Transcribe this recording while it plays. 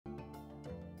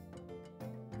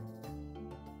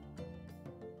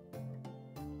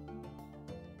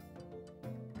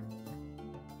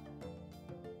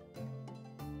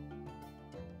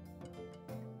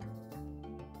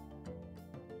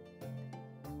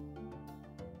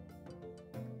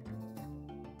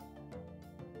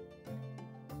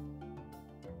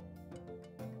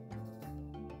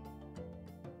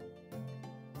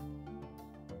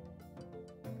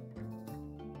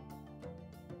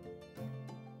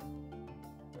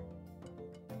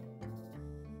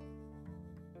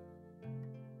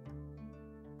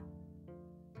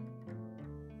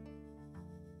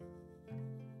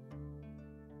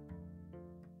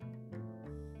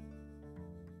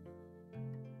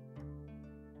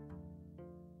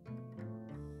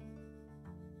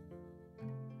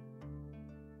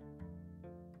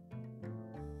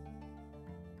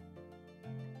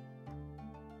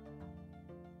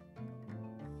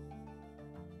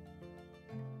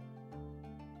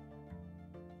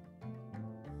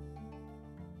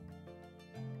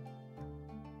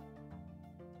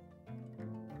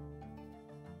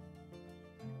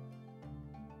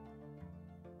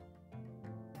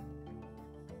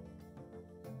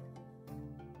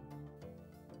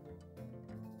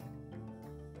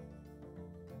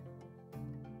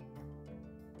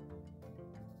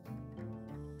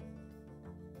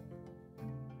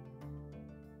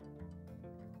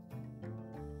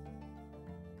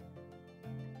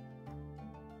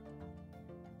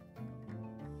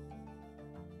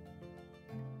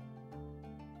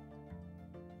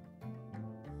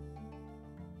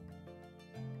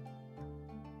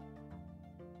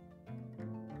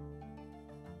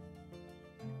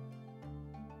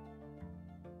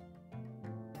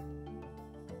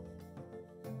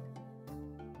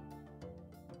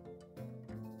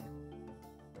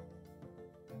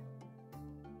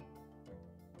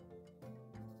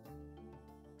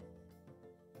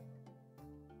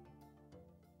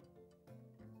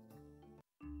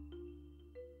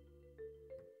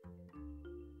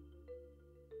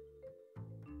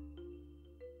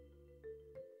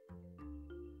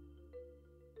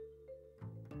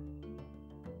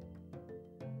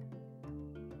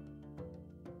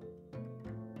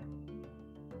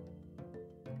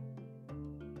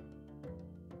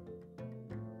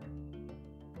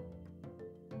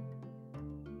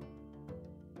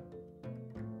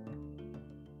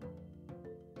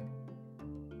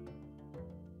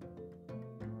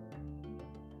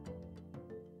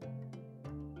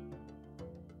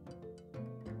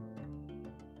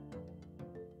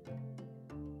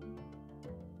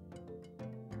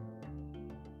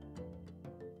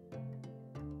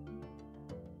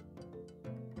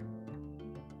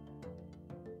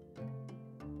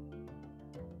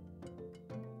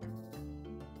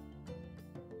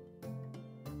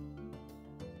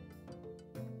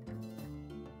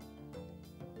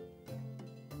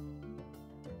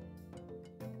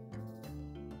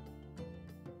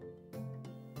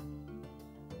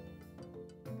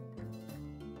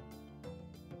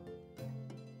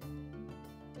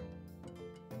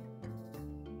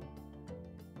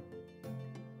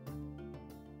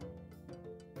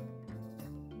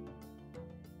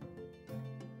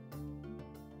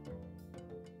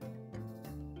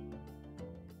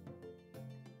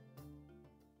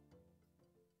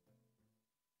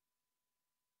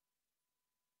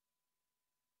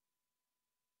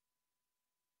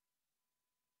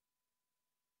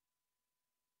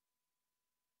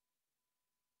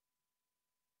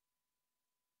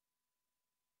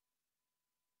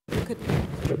Good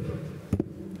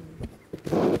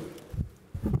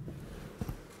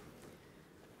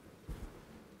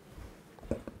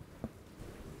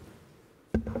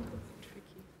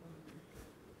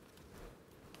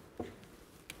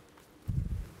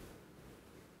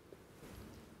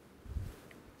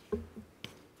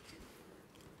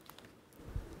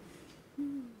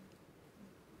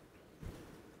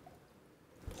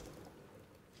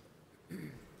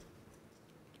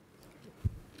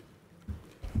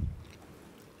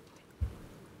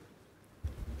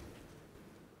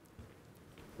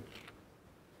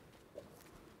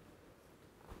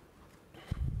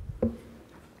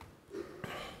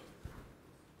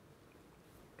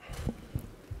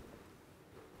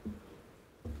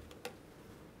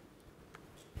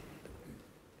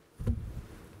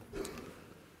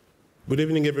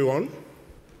evening, everyone.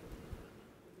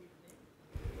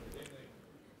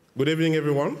 Good evening,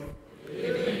 everyone.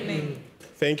 Good evening.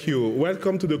 Thank you.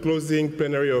 Welcome to the closing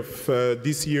plenary of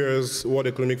this year's World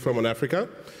Economic Forum on Africa.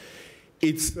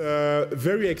 It's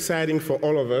very exciting for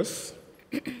all of us,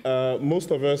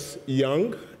 most of us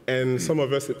young, and some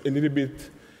of us a little bit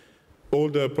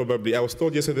older, probably. I was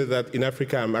told yesterday that in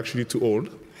Africa I'm actually too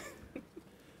old,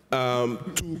 to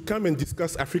come and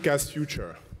discuss Africa's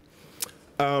future.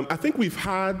 I think we've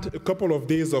had a couple of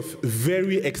days of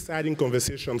very exciting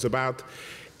conversations about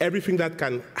everything that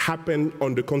can happen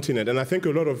on the continent. And I think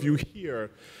a lot of you here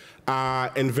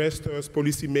are investors,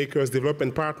 policymakers,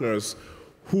 development partners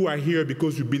who are here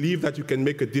because you believe that you can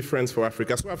make a difference for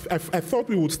Africa. So I thought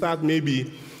we would start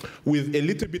maybe with a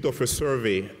little bit of a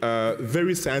survey, a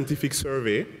very scientific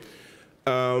survey.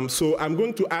 So I'm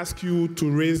going to ask you to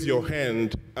raise your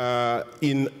hand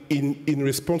in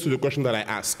response to the question that I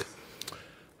ask.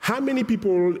 How many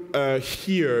people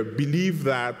here believe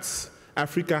that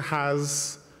Africa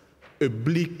has a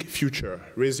bleak future?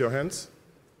 Raise your hands.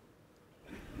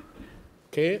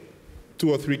 Okay,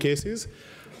 2 or 3 cases.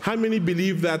 How many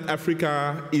believe that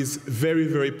Africa is very,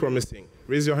 very promising?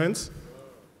 Raise your hands.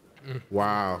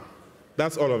 Wow,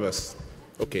 that's all of us.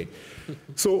 Okay,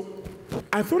 so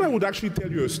I thought I would actually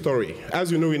tell you a story.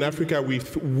 As you know, in Africa, we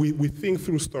think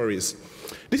through stories.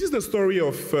 This is the story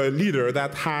of a leader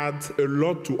that had a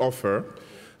lot to offer.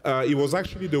 He was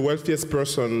actually the wealthiest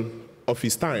person of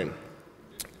his time.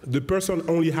 The person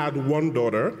only had 1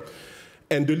 daughter,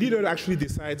 and the leader actually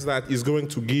decides that he's going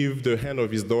to give the hand of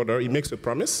his daughter. He makes a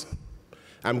promise.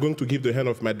 I'm going to give the hand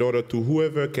of my daughter to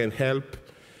whoever can help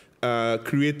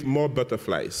create more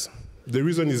butterflies. The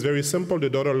reason is very simple. The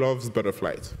daughter loves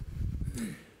butterflies.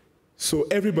 So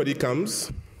everybody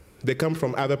comes. They come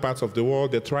from other parts of the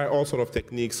world. They try all sorts of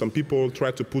techniques. Some people try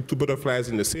to put 2 butterflies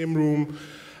in the same room.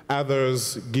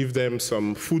 Others give them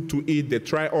some food to eat. They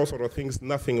try all sorts of things.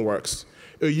 Nothing works.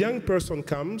 A young person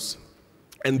comes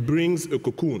and brings a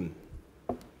cocoon.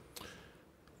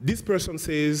 This person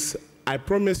says, I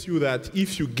promise you that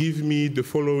if you give me the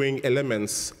following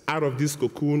elements, out of this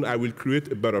cocoon, I will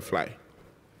create a butterfly.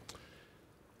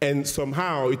 And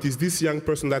somehow, it is this young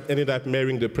person that ended up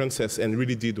marrying the princess and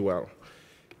really did well.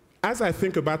 As I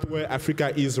think about where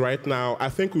Africa is right now, I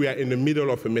think we are in the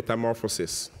middle of a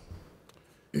metamorphosis.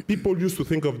 People used to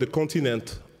think of the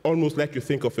continent almost like you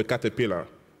think of a caterpillar,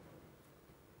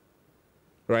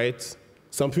 right?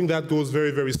 Something that goes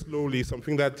very, very slowly,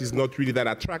 something that is not really that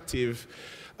attractive,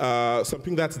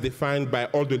 something that's defined by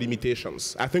all the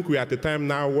limitations. I think we're at a time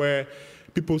now where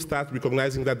people start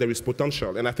recognizing that there is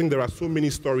potential, and I think there are so many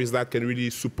stories that can really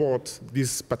support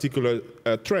this particular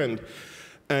trend.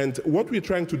 And what we're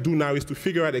trying to do now is to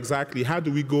figure out exactly how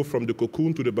do we go from the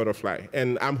cocoon to the butterfly.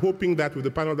 And I'm hoping that with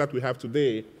the panel that we have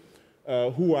today,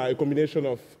 who are a combination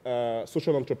of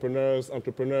social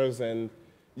entrepreneurs, and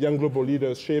young global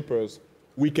leaders, shapers,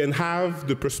 we can have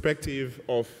the perspective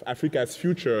of Africa's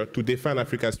future to define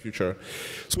Africa's future.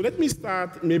 So let me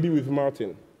start maybe with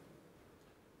Martyn.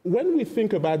 When we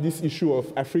think about this issue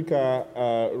of Africa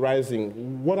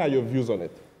rising, what are your views on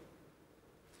it?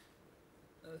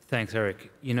 Thanks, Eric.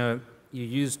 You know, you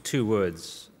used 2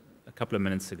 words a couple of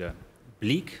minutes ago,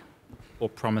 bleak or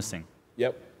promising.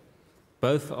 Yep.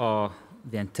 Both are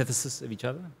the antithesis of each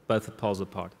other, both are poles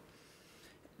apart.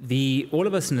 All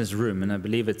of us in this room, and I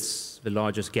believe it's the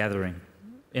largest gathering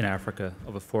in Africa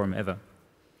of a forum ever,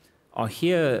 are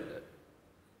here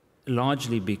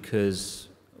largely because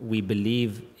we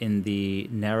believe in the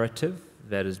narrative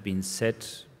that has been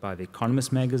set by The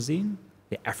Economist magazine,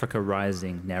 the Africa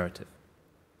Rising narrative.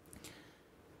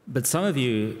 But some of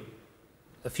you,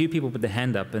 a few people put their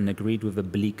hand up and agreed with the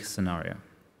bleak scenario.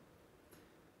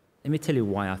 Let me tell you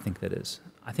why I think that is.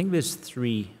 I think there's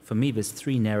 3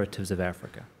 narratives of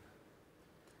Africa.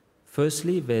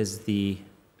 Firstly, there's the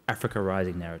Africa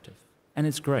Rising narrative. And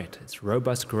it's great. It's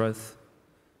robust growth,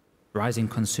 rising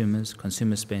consumers,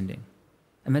 consumer spending.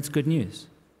 And that's good news.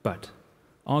 But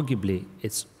arguably,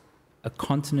 it's a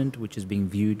continent which is being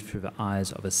viewed through the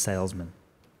eyes of a salesman.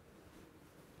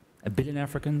 1 billion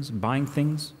Africans buying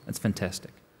things, that's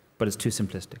fantastic, but it's too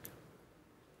simplistic.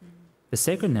 The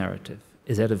second narrative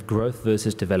is that of growth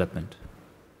versus development.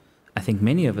 I think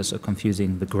many of us are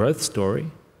confusing the growth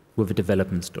story with a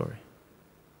development story.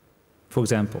 For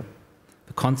example,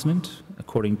 the continent,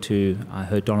 according to, I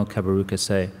heard Donald Kaberuka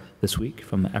say this week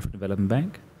from the African Development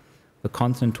Bank, the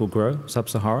continent will grow,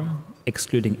 sub-Sahara,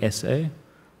 excluding SA,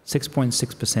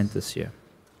 6.6% this year.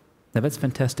 Now that's a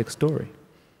fantastic story.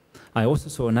 I also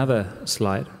saw another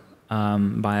slide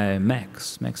by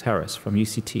Max Harris from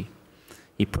UCT.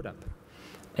 He put up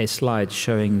a slide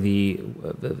showing the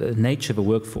nature of the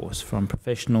workforce from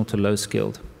professional to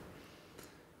low-skilled.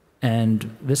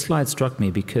 And this slide struck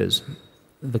me because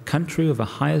the country with the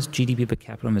highest GDP per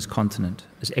capita on this continent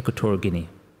is Equatorial Guinea,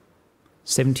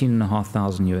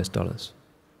 $17,500 US.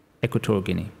 Equatorial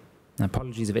Guinea. Now,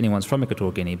 apologies if anyone's from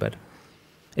Equatorial Guinea, but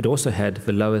it also had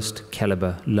the lowest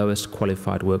caliber, lowest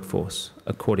qualified workforce,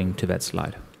 according to that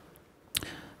slide.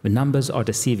 The numbers are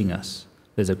deceiving us.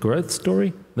 There's a growth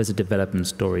story, there's a development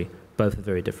story. Both are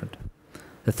very different.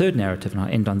 The third narrative, and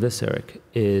I'll end on this, Eric,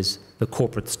 is the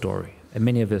corporate story. And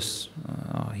many of us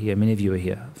are here, many of you are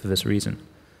here for this reason.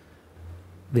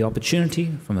 The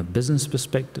opportunity from a business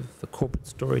perspective, the corporate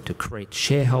story to create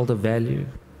shareholder value,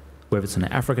 whether it's an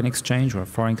African exchange or a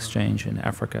foreign exchange in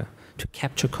Africa, to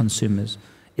capture consumers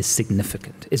is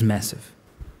significant, is massive.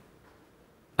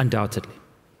 Undoubtedly.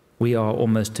 We are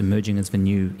almost emerging as the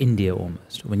new India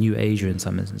almost, or the new Asia in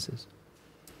some instances.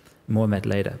 More on that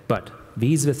later. But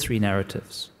these are the three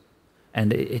narratives.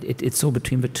 And it's all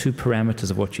between the two parameters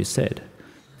of what you said.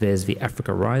 There's the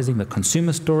Africa Rising, the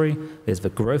consumer story, there's the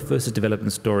growth versus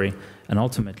development story, and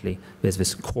ultimately there's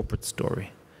this corporate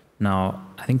story. Now,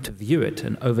 I think to view it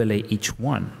and overlay each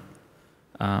one,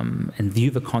 and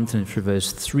view the continent through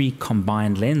those three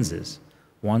combined lenses,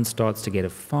 one starts to get a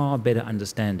far better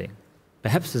understanding.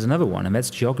 Perhaps there's another one, and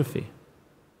that's geography.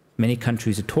 Many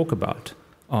countries you talk about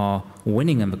are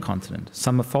winning in the continent.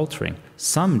 Some are faltering.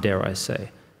 Some, dare I say,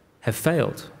 have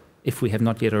failed, if we have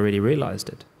not yet already realized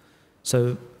it.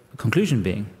 So the conclusion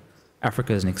being,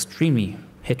 Africa is an extremely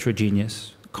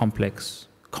heterogeneous, complex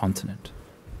continent.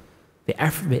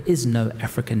 There is no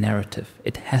African narrative.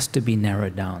 It has to be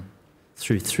narrowed down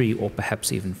through 3 or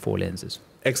perhaps even 4 lenses.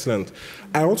 Excellent.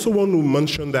 I also want to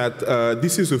mention that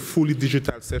this is a fully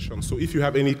digital session, so if you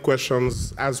have any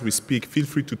questions as we speak, feel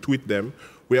free to tweet them.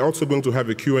 We're also going to have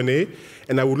a Q&A,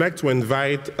 and I would like to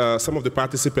invite some of the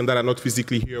participants that are not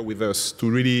physically here with us to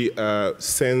really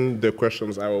send the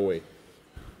questions our way.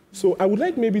 So I would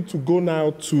like maybe to go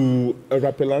now to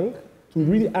Rapelang to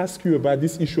really ask you about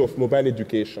this issue of mobile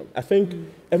education. I think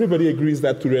everybody agrees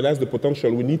that to realize the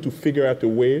potential, we need to figure out a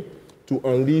way to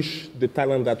unleash the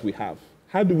talent that we have.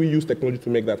 How do we use technology to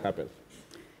make that happen?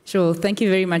 Sure. Thank you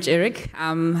very much, Eric.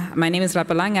 My name is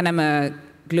Rapelang, and I'm a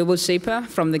global shaper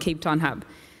from the Cape Town Hub.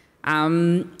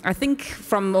 I think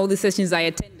from all the sessions I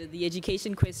attended, the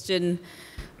education question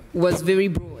was very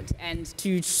broad. And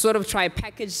to sort of try to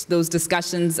package those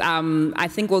discussions, I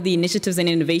think all the initiatives and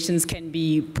innovations can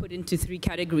be put into 3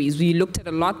 categories. We looked at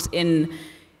a lot in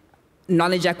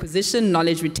knowledge acquisition,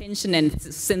 knowledge retention, and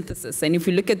synthesis. And if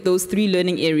we look at those 3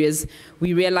 learning areas,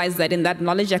 we realize that in that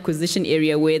knowledge acquisition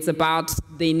area, where it's about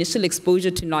the initial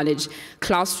exposure to knowledge,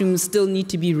 classrooms still need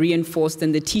to be reinforced,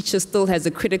 and the teacher still has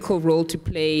a critical role to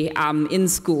play in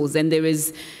schools. And there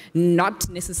is not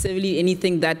necessarily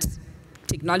anything that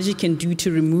technology can do to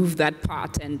remove that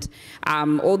part, and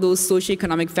all those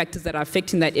socioeconomic factors that are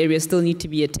affecting that area still need to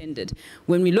be attended.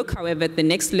 When we look, however, at the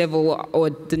next level or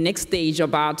the next stage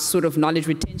about sort of knowledge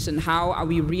retention, how are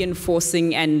we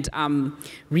reinforcing and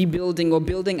rebuilding or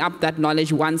building up that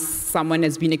knowledge once someone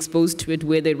has been exposed to it,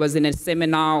 whether it was in a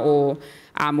seminar or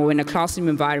in a classroom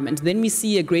environment, then we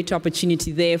see a great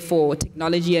opportunity there for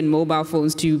technology and mobile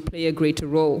phones to play a greater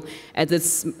role,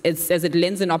 as it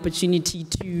lends an opportunity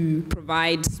to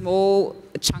provide small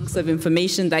chunks of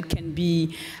information that can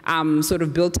be sort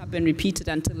of built up and repeated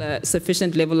until a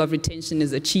sufficient level of retention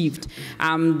is achieved.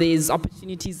 There's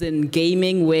opportunities in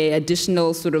gaming where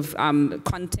additional sort of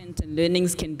content and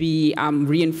learnings can be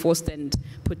reinforced and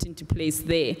put into place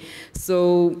there.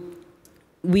 So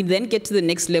we then get to the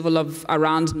next level of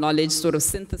around knowledge sort of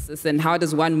synthesis, and how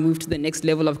does one move to the next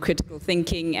level of critical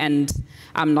thinking and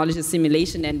knowledge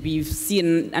assimilation. And we've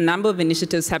seen a number of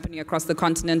initiatives happening across the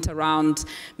continent around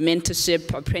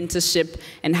mentorship, apprenticeship,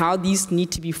 and how these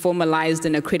need to be formalized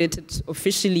and accredited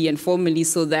officially and formally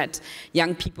so that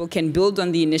young people can build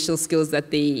on the initial skills that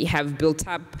they have built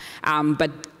up, but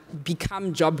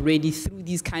become job ready through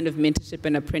these kind of mentorship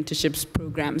and apprenticeships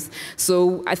programs.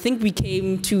 So I think we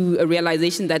came to a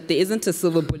realization that there isn't a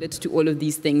silver bullet to all of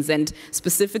these things, and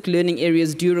specific learning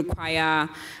areas do require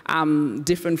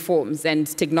different forms, and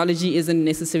technology isn't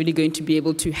necessarily going to be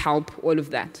able to help all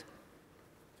of that.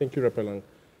 Thank you, Rapelang.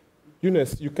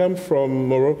 Eunice, you come from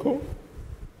Morocco,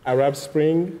 Arab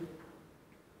Spring.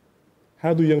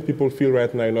 How do young people feel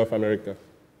right now in North America?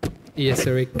 Yes,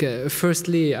 Eric.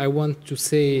 Firstly, I want to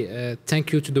say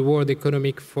thank you to the World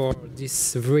Economic for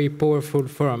this very powerful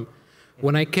forum.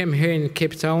 When I came here in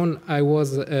Cape Town, I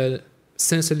was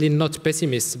sincerely not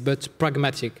pessimist, but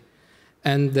pragmatic.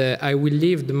 And I will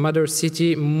leave the mother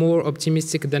city more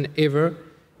optimistic than ever,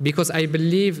 because I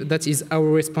believe that is our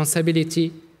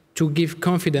responsibility to give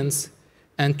confidence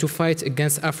and to fight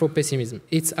against Afro-pessimism.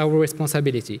 It's our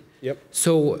responsibility. Yep.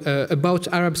 So about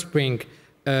Arab Spring,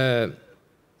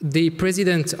 the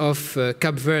president of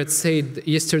Cape Verde said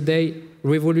yesterday,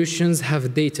 revolutions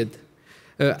have dated.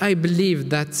 I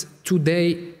believe that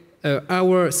today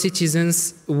our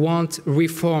citizens want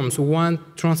reforms,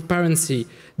 want transparency.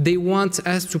 They want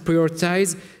us to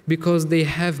prioritize because they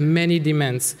have many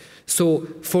demands. So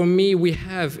for me, we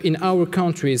have in our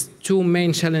countries two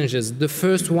main challenges. The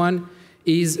first one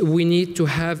is we need to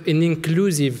have an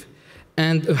inclusive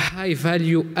and a high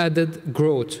value added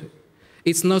growth.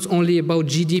 It's not only about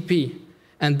GDP.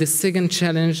 And the second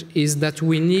challenge is that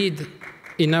we need,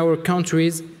 in our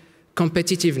countries,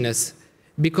 competitiveness,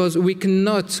 because we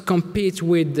cannot compete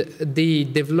with the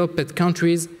developed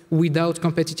countries without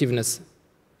competitiveness.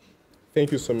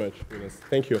 Thank you so much, Eunice.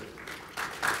 Thank you.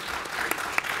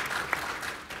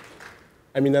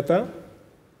 Aminata,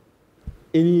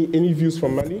 any views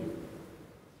from Mali?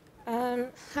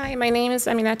 Hi, my name is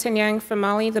Aminata Nyang from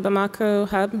Mali, the Bamako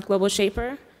Hub Global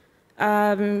Shaper.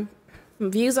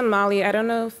 Views on Mali, I don't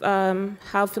know if,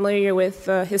 how familiar you're with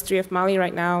the history of Mali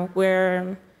right now,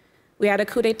 where we had a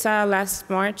coup d'etat last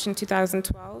March in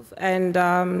 2012, and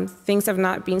things have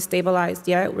not been stabilized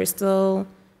yet. We still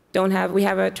we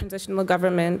have a transitional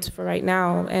government for right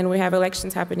now, and we have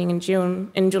elections happening in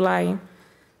July.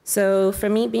 So for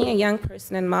me, being a young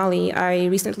person in Mali, I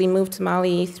recently moved to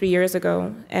Mali 3 years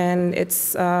ago, and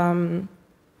it's not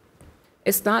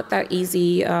that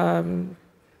easy.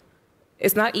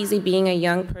 It's not easy being a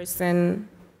young person,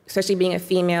 especially being a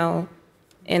female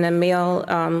in a male,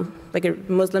 like a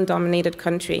Muslim-dominated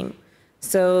country.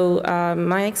 So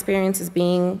my experience as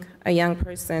being a young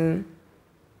person,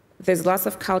 there's lots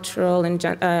of cultural and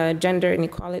gender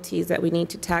inequalities that we need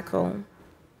to tackle.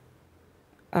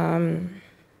 Okay.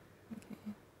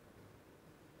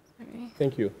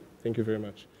 Thank you. Thank you very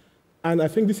much. And I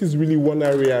think this is really one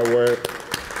area where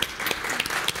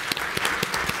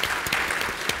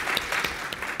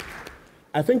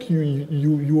I think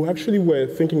you actually were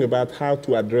thinking about how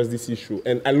to address this issue.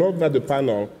 And I love that the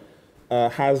panel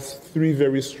has 3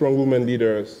 very strong women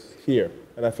leaders here.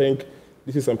 And I think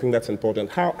this is something that's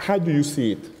important. How do you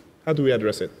see it? How do we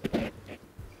address it?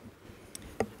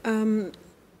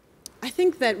 I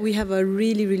think that we have a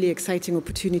really, really exciting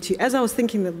opportunity. As I was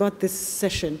thinking about this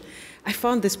session, I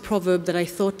found this proverb that I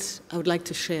thought I would like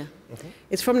to share. Okay.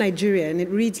 It's from Nigeria, and it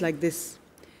reads like this: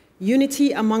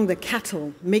 unity among the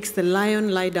cattle makes the lion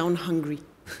lie down hungry.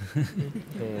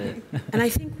 And I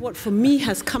think what for me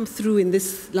has come through in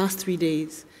this last 3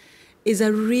 days is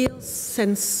a real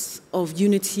sense of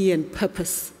unity and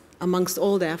purpose amongst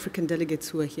all the African delegates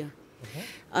who are here. Okay.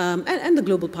 And the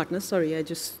global partners, sorry, I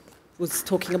just was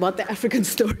talking about the African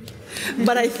story.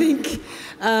 But I think,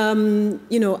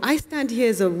 you know, I stand here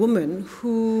as a woman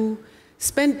who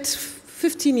spent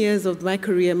 15 years of my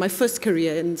career, my first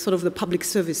career in sort of the public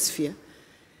service sphere.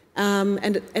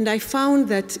 And I found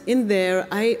that in there,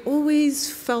 I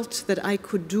always felt that I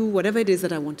could do whatever it is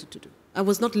that I wanted to do. I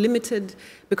was not limited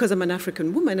because I'm an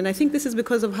African woman, and I think this is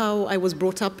because of how I was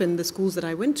brought up in the schools that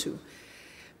I went to.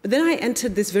 But then I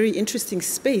entered this very interesting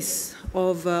space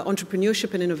of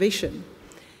entrepreneurship and innovation.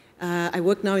 I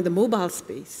work now in the mobile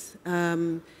space,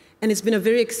 and it's been a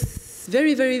very,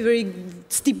 very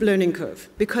steep learning curve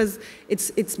because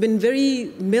it's been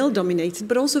very male-dominated,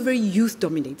 but also very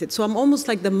youth-dominated. So I'm almost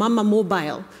like the mama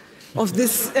mobile of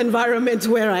this environment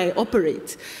where I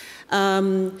operate.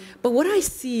 But what I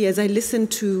see as I've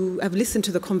listened to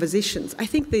the conversations, I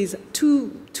think there's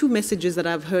two messages that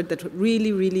I've heard that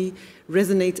really, really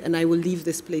resonate, and I will leave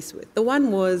this place with. The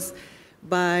one was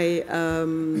by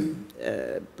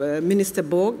Minister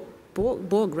Borg,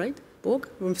 right? Borg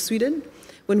from Sweden,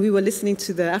 when we were listening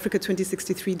to the Africa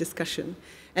 2063 discussion.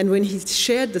 And when he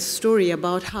shared the story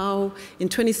about how in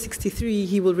 2063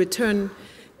 he will return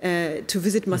to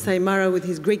visit Masai Mara with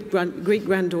his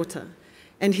great-granddaughter.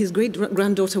 And his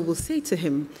great-granddaughter will say to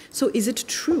him, so is it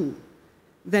true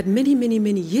that many, many,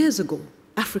 many years ago,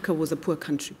 Africa was a poor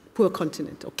country, poor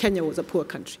continent, or Kenya was a poor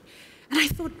country? And I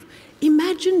thought,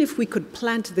 imagine if we could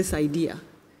plant this idea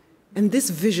and this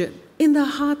vision in the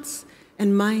hearts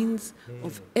and minds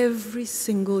of every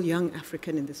single young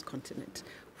African in this continent.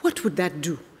 What would that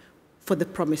do for the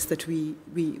promise that we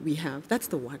have? That's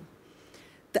the one.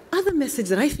 The other message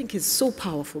that I think is so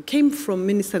powerful came from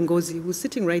Minister Ngozi, who's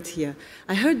sitting right here.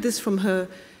 I heard this from her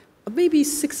maybe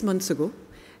 6 months ago,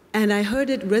 and I heard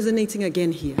it resonating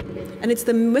again here. And it's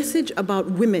the message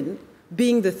about women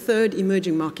being the third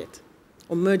emerging market,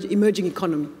 or emerging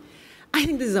economy. I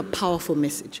think this is a powerful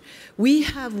message. We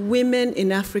have women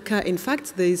in Africa. In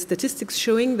fact, there is statistics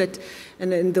showing that,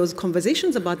 and there was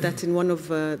conversations about that in one of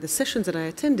the sessions that I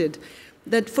attended,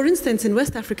 that, for instance, in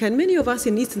West Africa, and many of us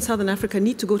in East and Southern Africa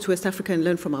need to go to West Africa and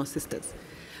learn from our sisters,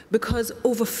 because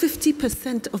over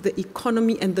 50% of the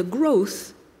economy and the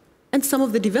growth and some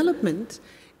of the development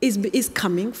is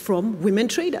coming from women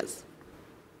traders.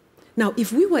 Now,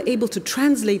 if we were able to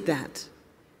translate that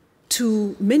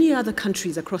to many other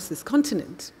countries across this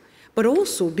continent, but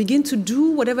also begin to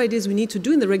do whatever it is we need to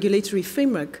do in the regulatory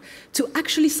framework to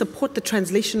actually support the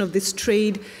translation of this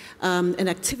trade and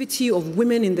activity of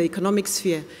women in the economic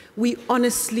sphere, we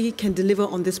honestly can deliver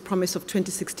on this promise of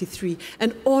 2063.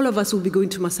 And all of us will be going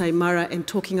to Masai Mara and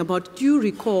talking about, do you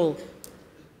recall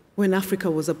when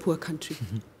Africa was a poor country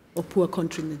or poor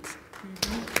continent?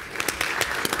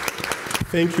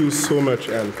 Thank you so much,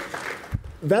 Anne.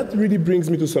 That really brings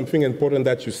me to something important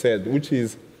that you said, which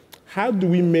is, how do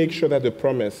we make sure that the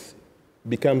promise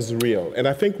becomes real? And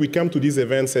I think we come to these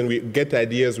events and we get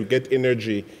ideas, we get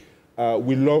energy.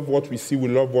 We love what we see, we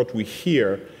love what we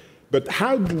hear. But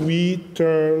how do we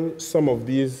turn some of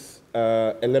these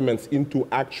elements into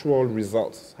actual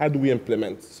results? How do we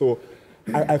implement? So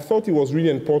I thought it was really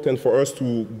important for us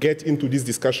to get into this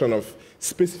discussion of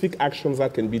specific actions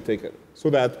that can be taken so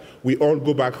that we all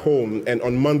go back home and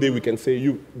on Monday we can say,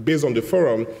 based on the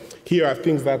forum, here are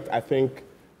things that I think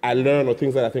I learned or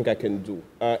things that I think I can do.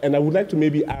 And I would like to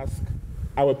maybe ask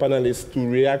our panelists to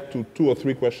react to 2 or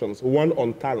 3 questions. One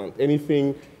on talent.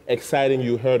 Anything exciting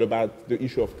you heard about the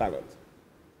issue of talent?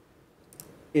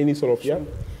 Any sort of, yeah?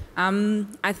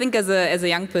 I think as a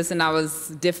young person, I was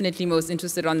definitely most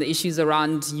interested on the issues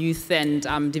around youth and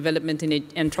development in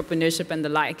entrepreneurship and the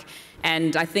like.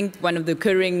 And I think one of the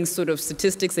recurring sort of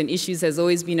statistics and issues has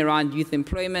always been around youth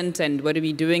employment and what are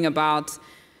we doing about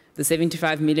the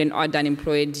 75 million odd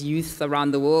unemployed youth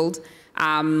around the world.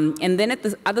 And then at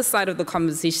the other side of the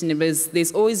conversation,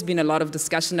 there's always been a lot of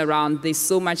discussion around there's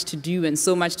so much to do and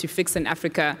so much to fix in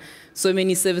Africa, so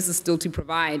many services still to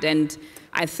provide. And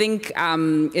I think,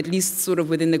 at least sort of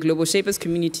within the Global Shapers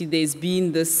community, there's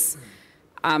been this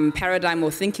paradigm or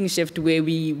thinking shift where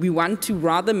we want to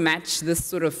rather match this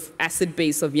sort of asset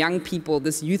base of young people,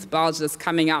 this youth bulge that's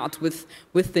coming out with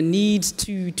the need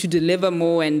to deliver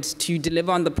more and to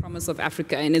deliver on the promise of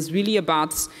Africa. And it's really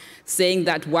about saying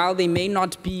that while there may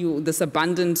not be this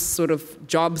abundant sort of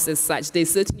jobs as such, there's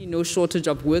certainly no shortage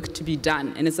of work to be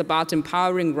done. And it's about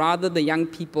empowering rather the young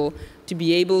people to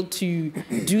be able to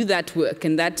do that work.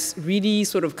 And that really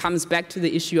sort of comes back to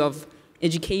the issue of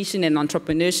education and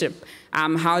entrepreneurship.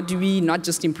 How do we not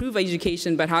just improve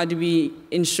education, but how do we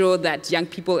ensure that young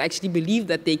people actually believe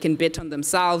that they can bet on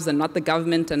themselves and not the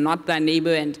government and not their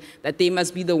neighbor, and that they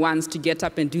must be the ones to get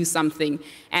up and do something?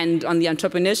 And on the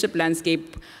entrepreneurship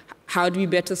landscape, how do we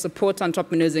better support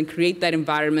entrepreneurs and create that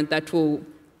environment that will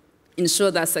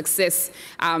ensure that success?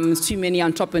 Too many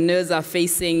entrepreneurs are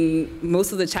facing,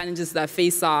 most of the challenges that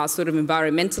face are sort of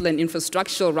environmental and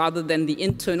infrastructural rather than the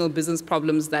internal business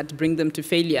problems that bring them to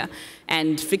failure.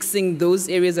 And fixing those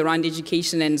areas around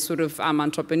education and sort of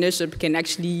entrepreneurship can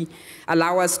actually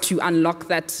allow us to unlock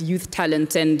that youth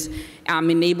talent and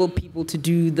enable people to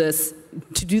do this,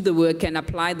 to do the work and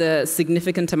apply the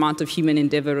significant amount of human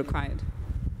endeavor required.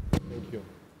 Thank you.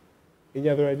 Any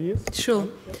other ideas? Sure.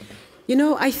 You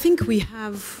know, I think we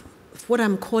have what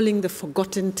I'm calling the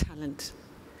forgotten talent.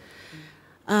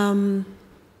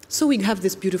 So we have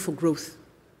this beautiful growth.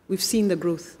 We've seen the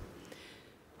growth.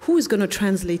 Who is going to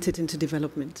translate it into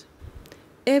development?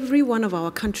 every one of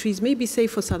our countries, maybe say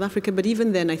for South Africa, but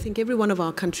even then, I think every one of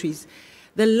our countries,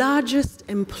 the largest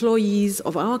employees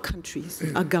of our countries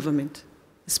are government.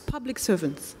 It's public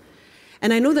servants.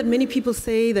 And I know that many people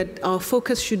say that our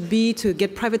focus should be to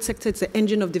get private sector, it's the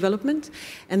engine of development,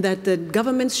 and that the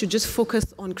governments should just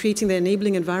focus on creating the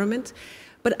enabling environment.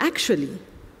 But actually,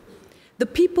 the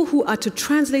people who are to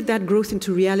translate that growth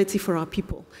into reality for our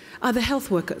people are the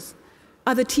health workers,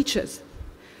 are the teachers,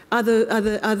 are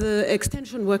the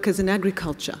extension workers in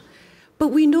agriculture. But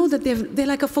we know that they're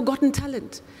like a forgotten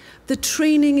talent. The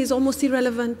training is almost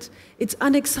irrelevant. It's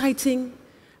unexciting.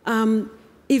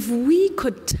 If we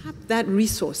could tap that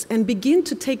resource and begin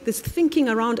to take this thinking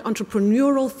around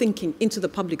entrepreneurial thinking into the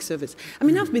public service. I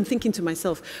mean, I've been thinking to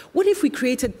myself, what if we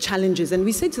created challenges and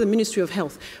we say to the Ministry of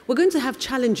Health, we're going to have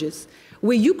challenges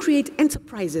where you create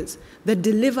enterprises that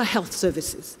deliver health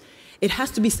services. It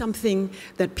has to be something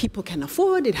that people can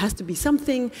afford. It has to be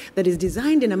something that is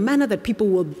designed in a manner that people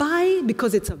will buy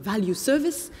because it's a value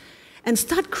service, and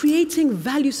start creating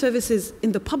value services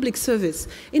in the public service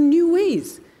in new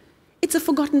ways. It's a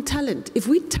forgotten talent. If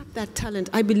we tap that talent,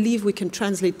 I believe we can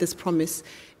translate this promise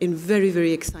in very,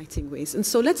 very exciting ways. And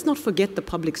so let's not forget the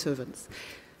public servants.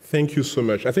 Thank you so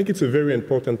much. I think it's a very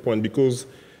important point because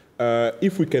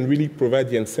if we can really provide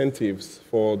the incentives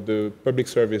for the public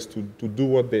service to do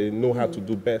what they know how to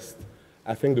do best,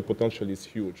 I think the potential is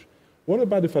huge. What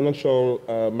about the financial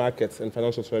markets and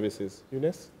financial services?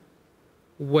 Younes?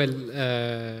 Well,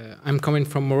 I'm coming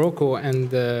from Morocco,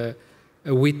 and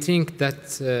we think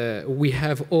that we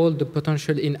have all the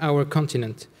potential in our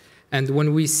continent. And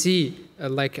when we see,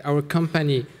 like our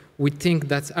company, we think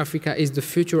that Africa is the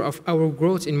future of our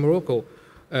growth in Morocco.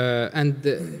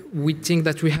 And we think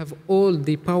that we have all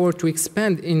the power to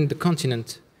expand in the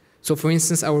continent. So, for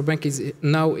instance, our bank is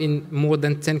now in more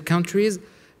than 10 countries.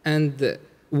 And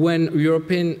when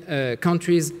European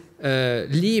countries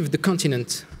leave the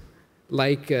continent,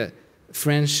 like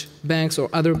French banks or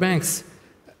other banks,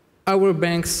 our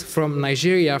banks from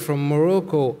Nigeria, from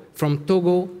Morocco, from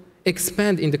Togo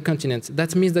expand in the continent.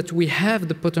 That means that we have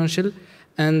the potential,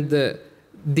 and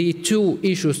the two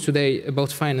issues today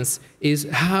about finance is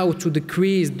how to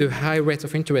decrease the high rate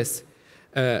of interest.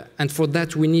 And for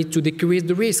that, we need to decrease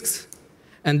the risks.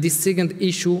 And the second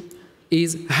issue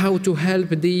is how to help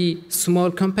the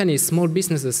small companies, small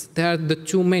businesses. They are the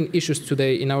two main issues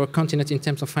today in our continent in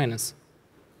terms of finance.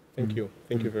 Thank you.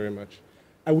 Thank you very much.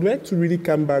 I would like to really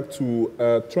come back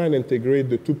to try and integrate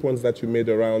the 2 points that you made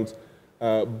around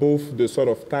both the sort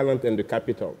of talent and the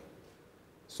capital.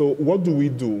 So what do we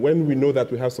do when we know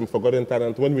that we have some forgotten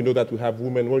talent, when we know that we have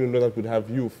women, when we know that we have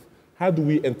youth? How do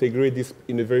we integrate this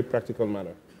in a very practical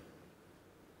manner?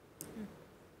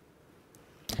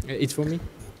 It's for me?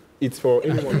 It's for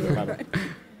anyone in the panel.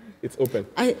 It's open.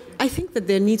 I think that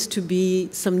there needs to be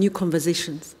some new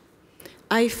conversations.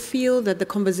 I feel that the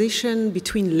conversation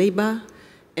between labor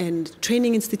and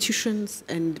training institutions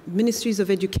and ministries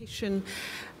of education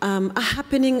are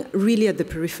happening really at the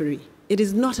periphery. It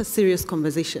is not a serious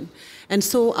conversation. And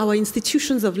so our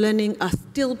institutions of learning are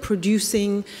still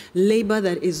producing labor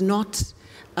that is not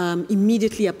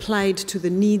immediately applied to the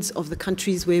needs of the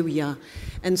countries where we are.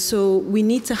 And so we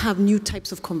need to have new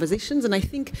types of conversations. And I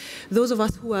think those of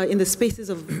us who are in the spaces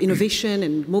of innovation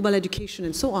and mobile education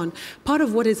and so on, part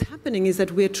of what is happening is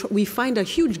that we find a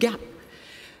huge gap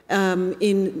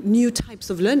in new types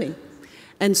of learning.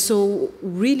 And so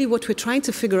really what we're trying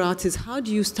to figure out is how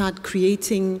do you start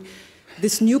creating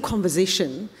this new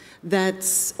conversation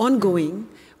that's ongoing,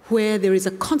 where there is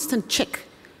a constant check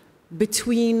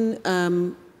between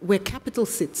where capital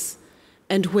sits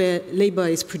and where labor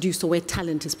is produced or where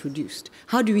talent is produced.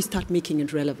 How do we start making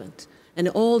it relevant? And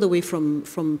all the way from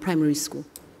primary school.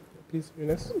 Please,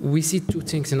 Younes. We see two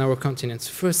things in our continent.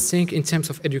 First thing, in terms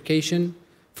of education,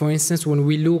 for instance, when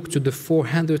we look to the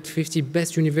 450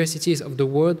 best universities of the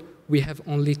world, we have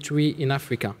only 3 in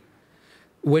Africa.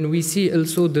 When we see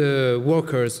also the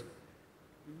workers,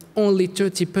 only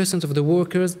 30% of the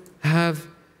workers have,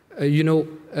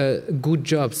 good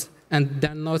jobs, and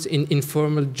they're not in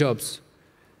informal jobs.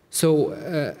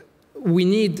 So we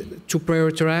need to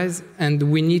prioritize, and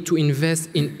we need to invest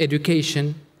in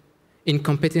education, in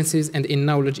competencies, and in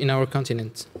knowledge in our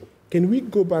continent. Can we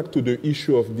go back to the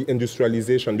issue of the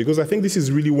industrialization? Because I think this is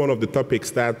really one of the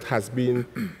topics that has been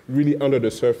really under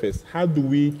the surface. How do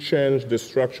we change the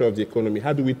structure of the economy?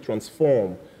 How do we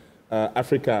transform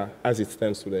Africa as it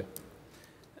stands today?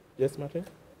 Yes, Martyn?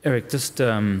 Eric, just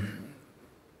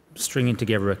stringing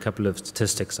together a couple of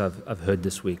statistics I've heard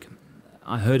this week.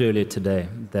 I heard earlier today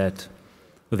that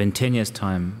within 10 years'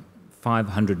 time,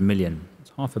 500 million,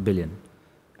 it's 500 million,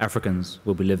 Africans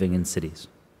will be living in cities.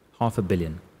 500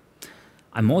 million.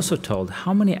 I'm also told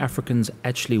how many Africans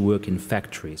actually work in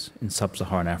factories in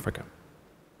sub-Saharan Africa.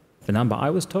 The number I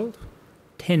was told,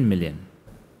 10 million.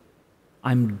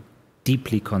 I'm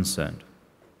deeply concerned.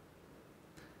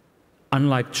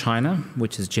 Unlike China,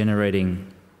 which is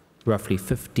generating roughly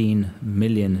 15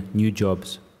 million new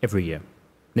jobs every year,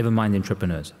 never mind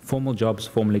entrepreneurs, formal jobs,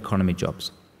 formal economy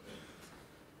jobs.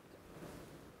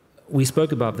 We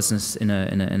spoke about this in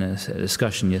a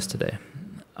discussion yesterday.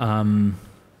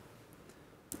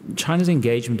 China's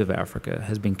engagement of Africa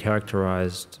has been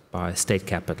characterized by state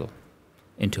capital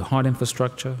into hard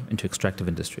infrastructure, into extractive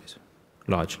industries,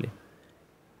 largely.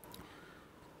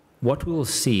 What we will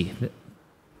see,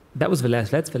 that's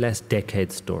the last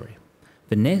decade story.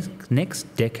 The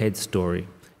next decade story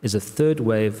is a third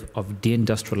wave of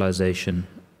deindustrialization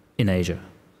in Asia.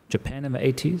 Japan in the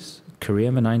 80s, Korea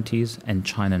in the 90s, and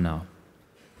China now.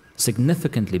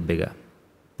 Significantly bigger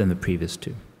than the previous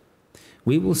two.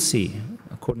 We will see,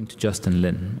 according to Justin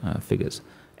Lin figures,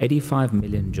 85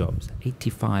 million jobs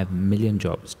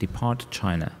depart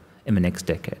China in the next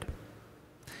decade.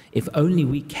 If only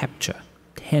we capture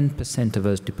 10% of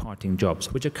those departing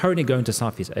jobs, which are currently going to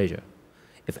Southeast Asia,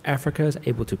 if Africa is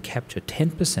able to capture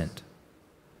 10%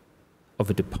 of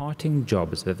the departing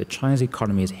jobs that the Chinese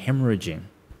economy is hemorrhaging,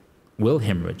 will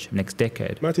hemorrhage next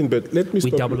decade, Martyn, but let me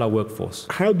stop we double you. our workforce.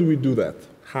 How do we do that?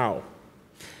 How?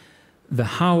 The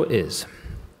how is,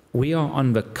 we are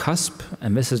on the cusp,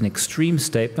 and this is an extreme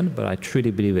statement, but I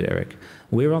truly believe it, Eric.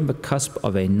 We're on the cusp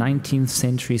of a 19th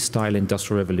century style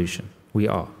industrial revolution. We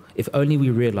are. If only we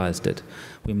realized it.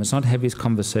 We must not have these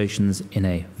conversations in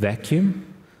a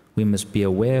vacuum. We must be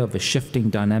aware of the shifting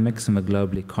dynamics in the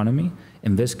global economy.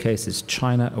 In this case, it's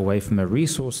China away from a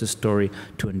resources story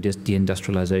to a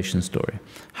deindustrialization story.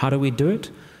 How do we do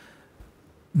it?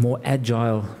 More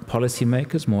agile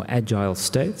policymakers, more agile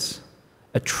states,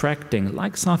 attracting,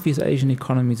 like Southeast Asian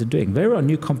economies are doing. They're our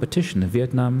new competition, the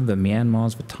Vietnam, the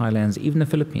Myanmars, the Thailands, even the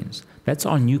Philippines. That's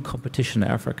our new competition in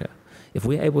Africa. If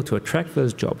we're able to attract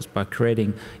those jobs by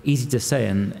creating, easy to say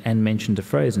and mention the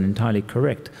phrase and entirely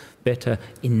correct, better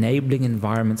enabling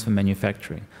environments for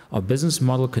manufacturing, our business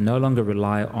model can no longer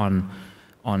rely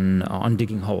on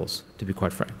digging holes, to be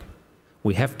quite frank.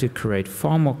 We have to create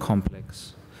far more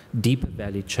complex, deeper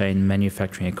value chain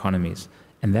manufacturing economies.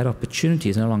 And that opportunity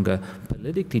is no longer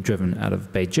politically driven out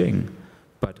of Beijing,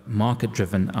 but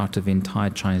market-driven out of the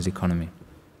entire Chinese economy.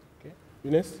 Okay.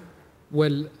 Ines?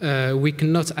 Well, we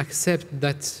cannot accept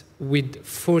that with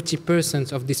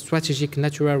 40% of the strategic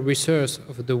natural resource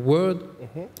of the world,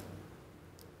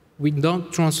 we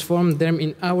don't transform them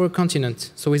in our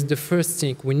continent. So it's the first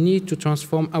thing. We need to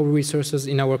transform our resources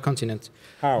in our continent.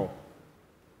 How?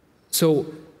 So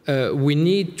we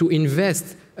need to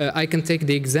invest. I can take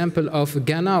the example of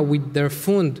Ghana with their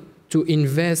fund to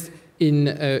invest in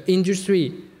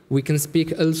industry. We can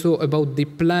speak also about the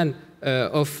plan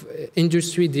of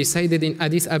industry decided in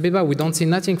Addis Ababa. We don't see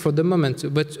nothing for the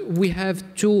moment, but we have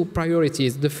two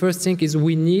priorities. The first thing is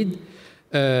we need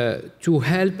to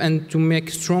help and to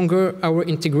make stronger our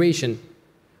integration.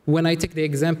 When I take the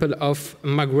example of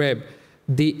Maghreb,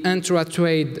 the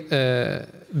intra-trade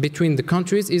between the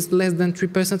countries is less than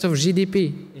 3% of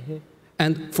GDP.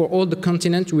 And for all the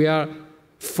continent, we are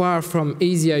far from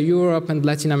Asia, Europe, and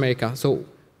Latin America. So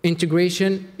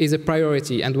integration is a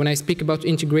priority. And when I speak about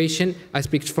integration, I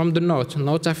speak from the north,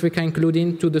 North Africa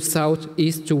including, to the south,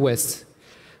 east to west.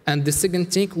 And the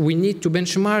second thing, we need to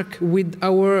benchmark with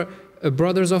our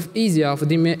brothers of Asia, of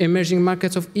the emerging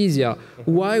markets of Asia.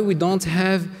 Why we don't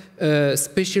have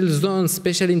special zones,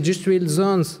 special industrial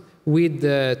zones with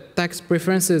tax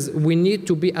preferences? We need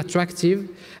to be attractive,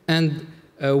 and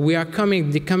we are coming,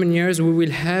 the coming years, we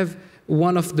will have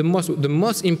one of the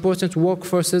most important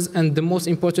workforces and the most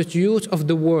important youth of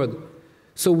the world.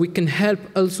 So we can help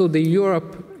also the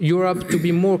Europe to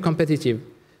be more competitive.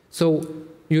 So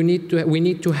we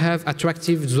need to have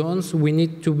attractive zones, we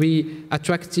need to be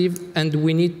attractive, and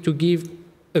we need to give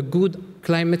a good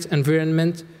climate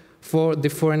environment for the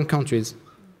foreign countries.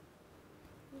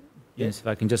 Yes, if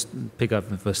I can just pick up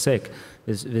for a sec.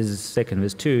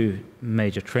 There's two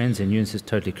major trends, and Eunice is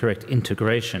totally correct.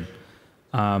 Integration.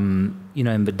 You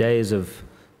know, in the days of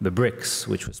the BRICS,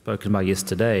 which was spoken about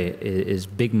yesterday, is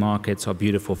big markets are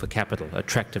beautiful for capital,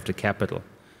 attractive to capital.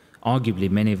 Arguably,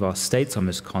 many of our states on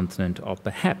this continent are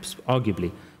perhaps,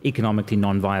 arguably, economically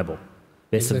non-viable.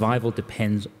 Their survival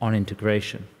depends on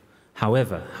integration.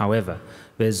 However,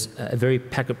 there's a very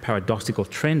paradoxical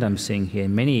trend I'm seeing here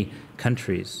in many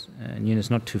countries, and Eunice,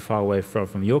 not too far away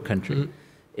from your country,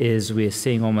 is we're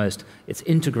seeing almost, it's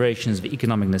integration as the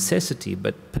economic necessity,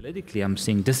 but politically I'm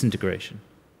seeing disintegration.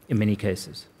 in many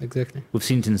cases. Exactly. We've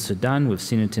seen it in Sudan, we've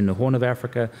seen it in the Horn of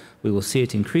Africa, we will see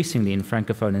it increasingly in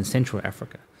Francophone and Central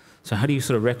Africa. So how do you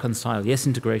sort of reconcile, yes,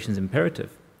 integration is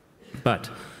imperative, but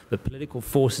the political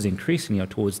forces increasingly are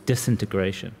towards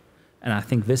disintegration. And I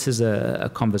think this is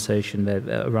a conversation that,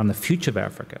 around the future of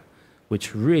Africa,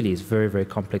 which really is very, very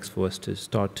complex for us to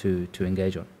start to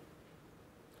engage on.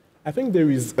 I think there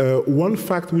is one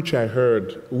fact which I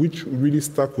heard, which really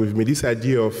stuck with me, this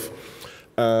idea of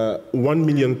 1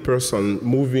 million person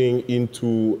moving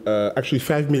into, actually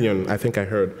 5 million, I think I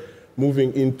heard,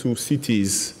 moving into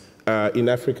cities in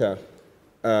Africa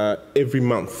every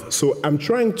month. So I'm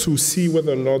trying to see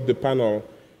whether or not the panel,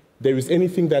 there is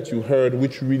anything that you heard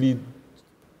which really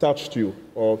touched you,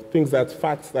 or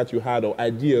facts that you had, or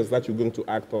ideas that you're going to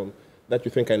act on that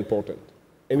you think are important.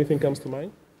 Anything comes to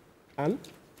mind? Anne?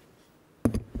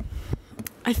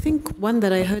 I think one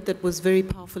that I heard that was very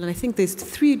powerful, and I think there's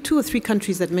two or three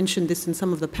countries that mentioned this in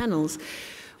some of the panels,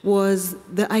 was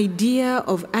the idea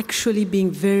of actually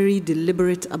being very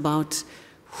deliberate about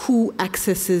who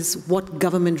accesses what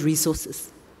government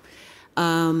resources.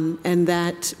 And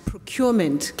that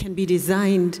procurement can be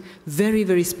designed very,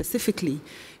 very specifically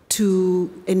to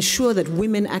ensure that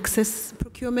women access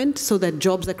procurement so that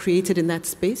jobs are created in that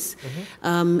space,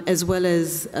 as well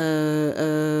as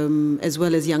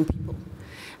young people.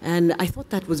 And I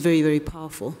thought that was very, very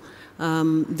powerful.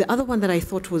 The other one that I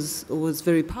thought was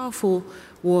very powerful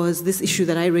was this issue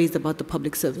that I raised about the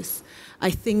public service. I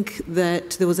think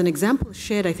that there was an example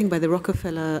shared, I think, by the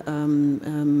Rockefeller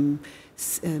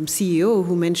CEO,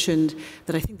 who mentioned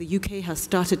that I think the UK has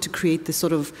started to create this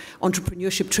sort of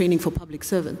entrepreneurship training for public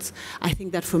servants. I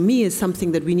think that for me is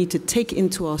something that we need to take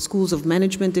into our schools of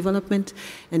management development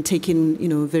and take in,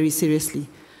 very seriously.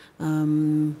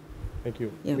 Thank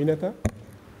you. Yeah. Mineta?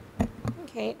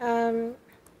 Okay.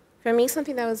 For me,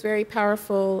 something that was very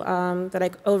powerful that I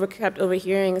kept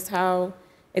overhearing is how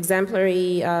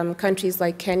exemplary countries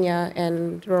like Kenya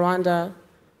and Rwanda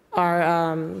are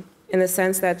in the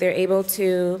sense that they're able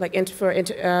to, like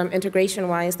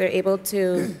integration-wise, they're able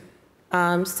to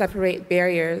separate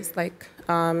barriers, like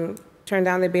turn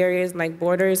down the barriers like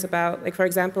borders about, like for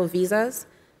example, visas.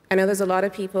 I know there's a lot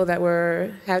of people that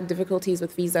had difficulties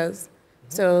with visas.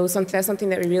 So that's something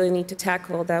that we really need to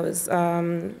tackle. That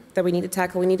we need to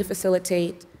tackle. We need to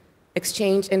facilitate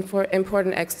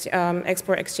important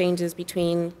export exchanges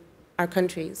between our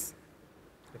countries.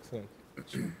 Excellent.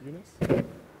 Eunice?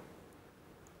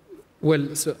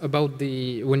 Well, so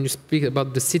when you speak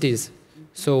about the cities,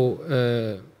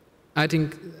 so I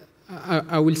think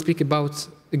I will speak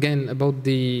again about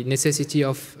the necessity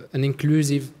of an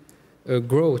inclusive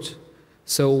growth.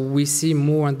 So we see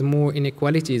more and more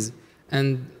inequalities.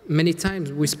 And many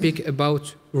times we speak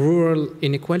about rural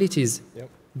inequalities,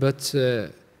 but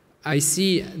I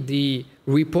see the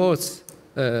reports,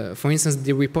 for instance,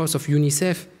 the reports of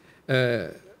UNICEF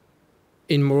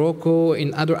in Morocco,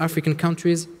 in other African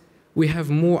countries, we have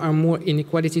more and more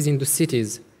inequalities in the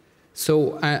cities.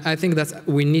 So I think that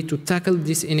we need to tackle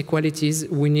these inequalities,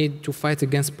 we need to fight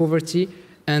against poverty,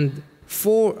 and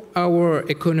for our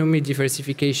economy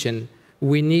diversification,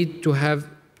 we need to have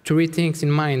three things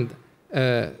in mind.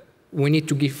 We need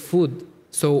to give food.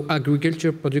 So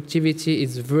agriculture productivity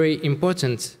is very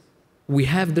important. We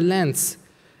have the lands.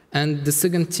 And the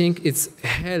second thing is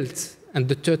health. And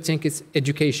the third thing is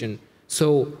education.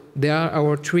 So there are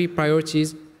our three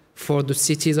priorities for the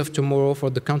cities of tomorrow, for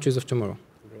the countries of tomorrow.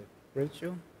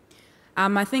 Sure.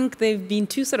 I think there have been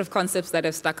two sort of concepts that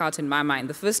have stuck out in my mind.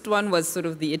 The first one was sort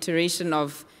of the iteration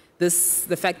of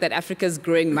the fact that Africa is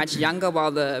growing much younger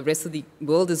while the rest of the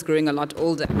world is growing a lot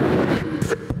older.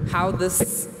 And how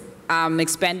this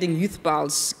expanding youth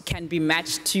bulge can be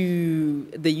matched to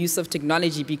the use of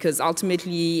technology, because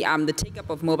ultimately the take-up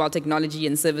of mobile technology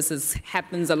and services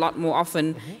happens a lot more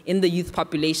often in the youth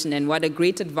population, and what a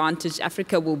great advantage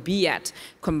Africa will be at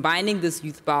combining this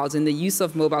youth bulge and the use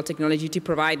of mobile technology to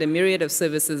provide a myriad of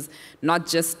services, not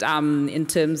just in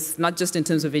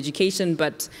terms of education,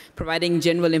 but providing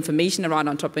general information around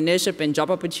entrepreneurship and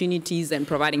job opportunities, and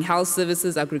providing health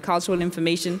services, agricultural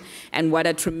information, and what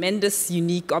a tremendous,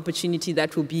 unique opportunity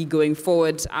that will be going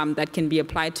forward that can be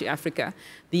applied to Africa.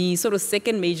 The sort of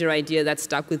second major idea that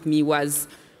stuck with me was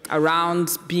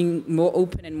around being more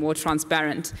open and more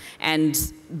transparent. And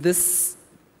this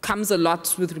comes a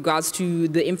lot with regards to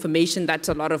the information that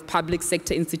a lot of public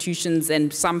sector institutions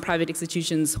and some private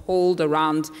institutions hold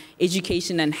around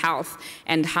education and health,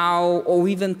 and how, or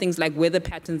even things like weather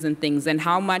patterns and things, and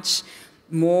how much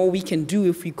more we can do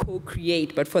if we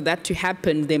co-create. But for that to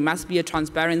happen, there must be a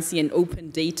transparency and open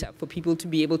data for people to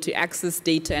be able to access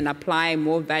data and apply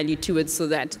more value to it, so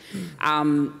that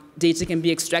data can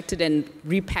be extracted and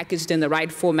repackaged in the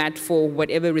right format for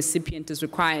whatever recipient is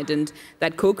required. And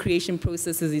that co-creation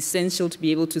process is essential to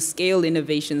be able to scale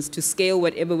innovations, to scale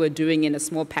whatever we're doing in a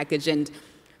small package. And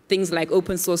things like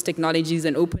open source technologies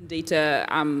and open data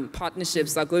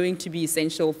partnerships are going to be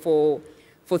essential for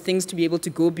things to be able to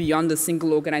go beyond a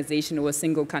single organization or a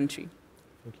single country.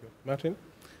 Thank you. Martyn?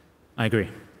 I agree.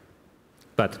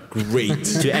 But great.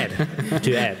 to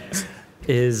add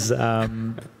is,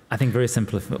 I think very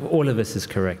simple, all of this is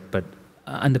correct, but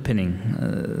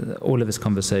underpinning all of this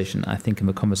conversation, I think in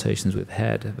the conversations we've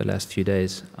had the last few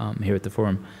days here at the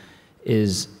forum,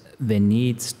 is there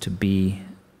needs to be,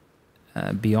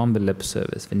 beyond the lip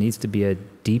service, there needs to be a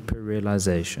deeper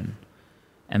realization,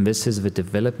 and this is the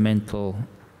developmental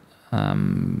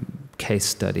case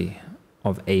study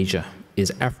of Asia.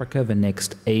 Is Africa the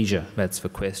next Asia? That's the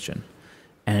question.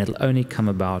 And it'll only come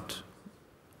about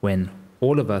when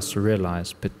all of us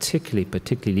realize, particularly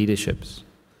leaderships,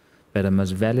 that a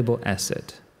most valuable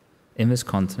asset in this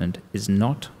continent is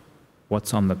not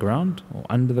what's on the ground or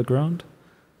under the ground,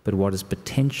 but what is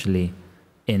potentially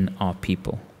in our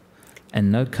people.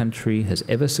 And no country has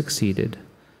ever succeeded,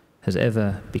 has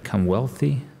ever become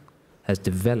wealthy, has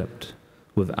developed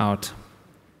without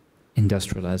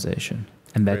industrialization.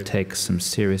 And that takes some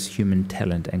serious human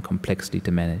talent and complexity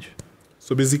to manage.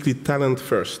 So basically, talent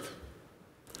first.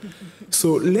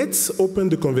 So let's open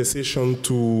the conversation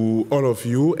to all of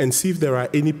you and see if there are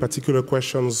any particular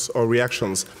questions or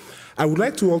reactions. I would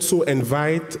like to also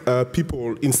invite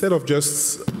people, instead of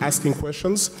just asking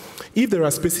questions, if there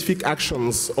are specific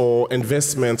actions or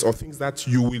investments or things that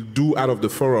you will do out of the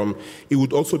forum, it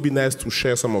would also be nice to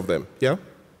share some of them. Yeah?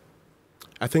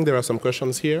 I think there are some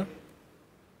questions here.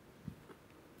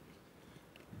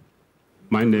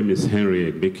 My name is Henry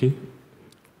Egbeki.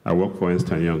 I work for Ernst &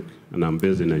 Young, and I'm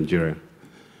based in Nigeria.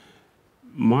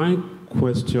 My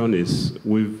question is,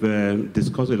 we've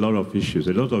discussed a lot of issues.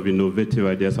 A lot of innovative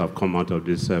ideas have come out of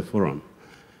this forum.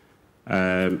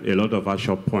 A lot of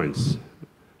actual points.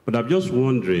 But I'm just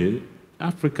wondering,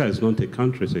 Africa is not a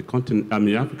country, it's a continent. I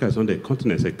mean, Africa is not a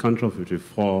continent, it's a country of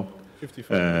 54.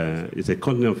 It's a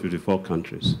continent of 54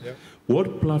 countries. Yeah.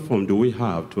 What platform do we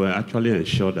have to actually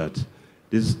ensure that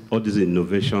all these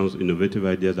innovations, innovative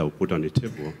ideas that we put on the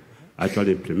table are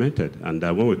actually implemented, and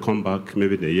that when we come back,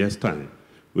 maybe in a year's time,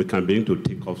 we can begin to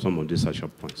tick off some of these actual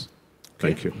points. Okay.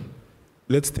 Thank you.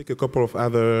 Let's take a couple of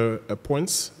other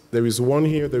points. There is one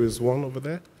here, there is one over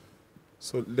there.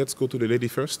 So let's go to the lady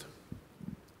first.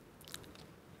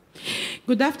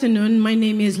 Good afternoon. My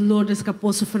name is Lourdes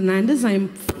Caposo Fernandes. I'm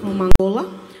from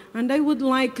Angola. And I would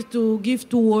like to give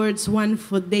 2 words, one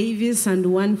for Davies and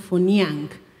one for Nyang.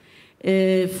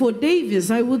 For Davies,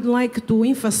 I would like to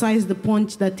emphasize the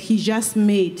point that he just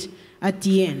made at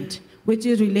the end, which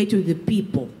is related to the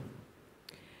people.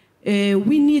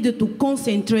 We need to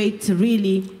concentrate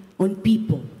really on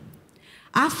people.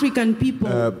 African people,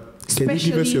 can you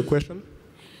give us your question?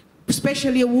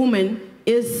 Especially a woman,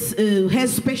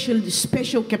 has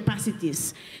special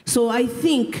capacities. So I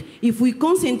think if we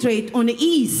concentrate on the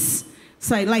ease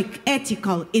side, like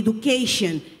ethical,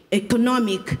 education,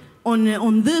 economic,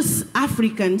 on these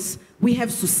Africans, we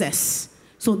have success.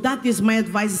 So that is my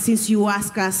advice, since you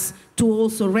ask us to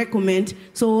also recommend.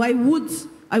 So I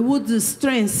would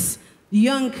stress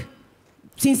young,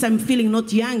 since I'm feeling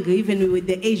not young, even with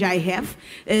the age I have,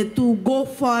 to go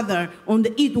further on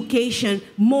the education,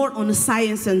 more on the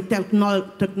science and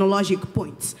technological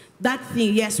points. That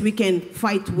thing, yes, we can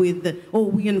fight with, or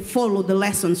we can follow the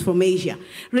lessons from Asia.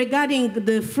 Regarding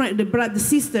the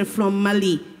sister from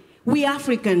Mali, we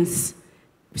Africans,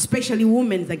 especially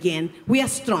women again, we are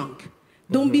strong.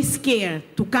 Don't be scared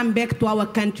to come back to our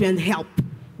country and help.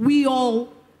 We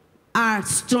all are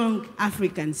strong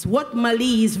Africans. What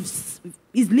Mali is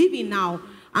living now,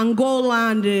 Angola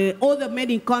and other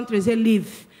many countries they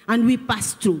live, and we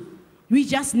pass through. We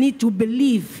just need to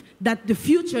believe that the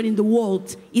future in the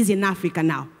world is in Africa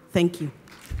now. Thank you.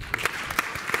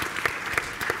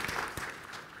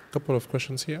 A couple of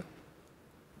questions here.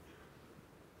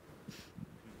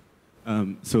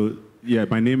 Yeah,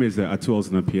 my name is Afroes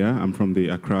Napia. I'm from the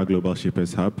Accra Global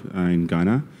Shapers Hub in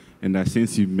Ghana. And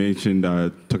since you mentioned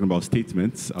talking about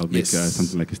statements, I'll make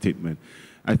something like a statement.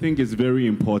 I think it's very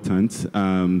important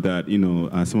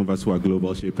that, some of us who are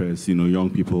global shapers, young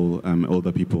people,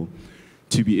 older people,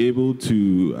 to be able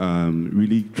to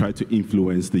really try to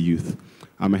influence the youth.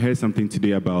 I heard something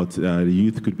today about the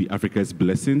youth could be Africa's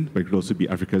blessing, but it could also be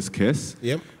Africa's curse.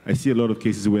 Yep. I see a lot of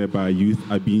cases whereby youth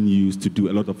are being used to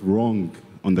do a lot of wrong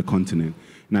on the continent.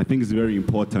 And I think it's very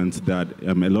important that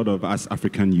a lot of us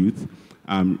African youth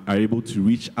are able to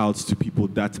reach out to people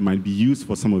that might be used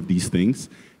for some of these things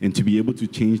and to be able to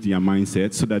change their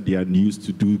mindset so that they are used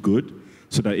to do good.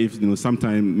 So that if,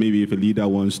 sometime maybe if a leader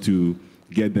wants to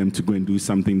get them to go and do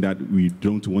something that we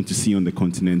don't want to see on the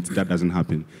continent, that doesn't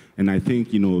happen. And I think,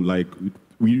 like,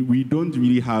 we don't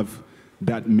really have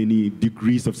that many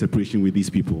degrees of separation with these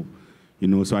people.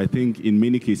 So I think in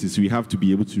many cases we have to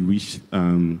be able to reach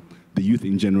the youth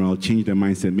in general, change their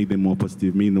mindset, make them more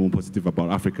positive about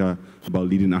Africa, about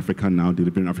leading Africa now,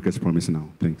 delivering Africa's promise now.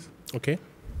 Thanks. Okay.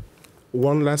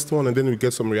 One last one, and then we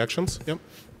get some reactions. Yep.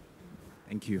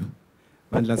 Thank you.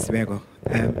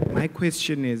 My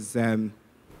question is,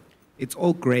 it's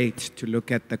all great to look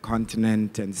at the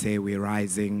continent and say we're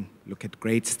rising, look at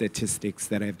great statistics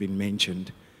that have been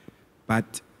mentioned.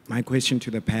 But my question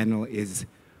to the panel is,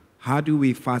 how do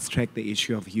we fast-track the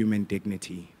issue of human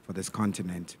dignity for this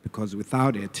continent? Because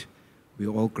without it, we're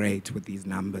all great with these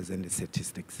numbers and the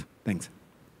statistics. Thanks.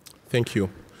 Thank you.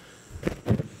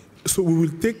 So we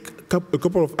will take a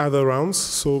couple of other rounds,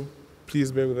 so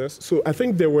please bear with us. So I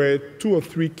think there were 2 or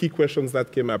 3 key questions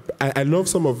that came up. I love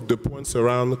some of the points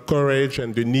around courage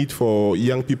and the need for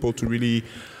young people to really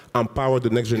empower the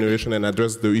next generation and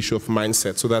address the issue of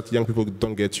mindset so that young people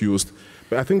don't get used.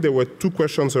 But I think there were 2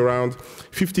 questions around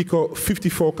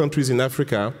 54 countries in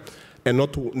Africa and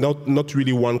not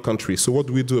really one country. So what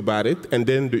do we do about it? And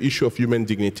then the issue of human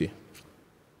dignity.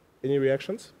 Any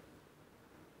reactions?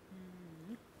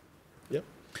 Yeah.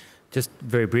 Just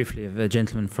very briefly, a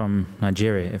gentleman from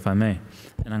Nigeria, if I may,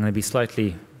 and I'm going to be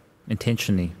slightly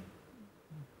intentionally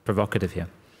provocative here,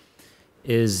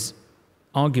 is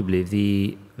arguably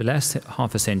the last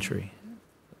half a century,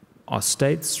 our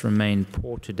states remain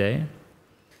poor today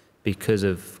because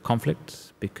of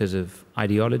conflict, because of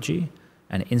ideology,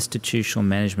 and institutional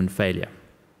management failure.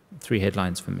 3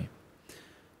 headlines for me.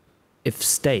 If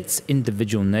states,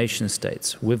 individual nation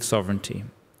states with sovereignty,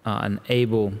 are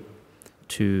unable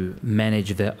to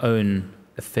manage their own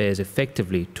affairs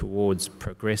effectively towards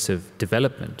progressive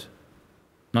development,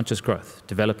 not just growth,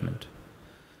 development,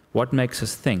 what makes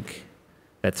us think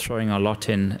that throwing our lot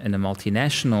in a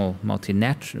multilateral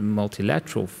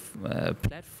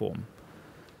platform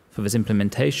for this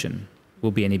implementation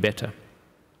will be any better?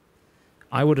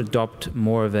 I would adopt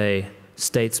more of a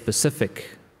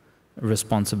state-specific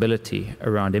responsibility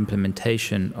around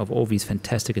implementation of all these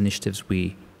fantastic initiatives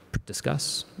we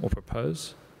discuss or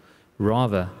propose,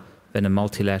 rather than a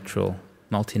multilateral,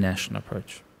 multinational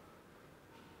approach.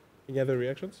 Any other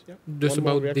reactions? Yeah. Just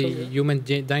about the human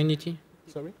dignity?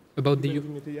 Sorry? About the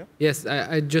dignity, yeah? Yes,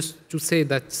 I just to say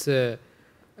that,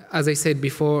 as I said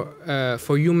before,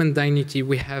 for human dignity,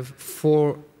 we have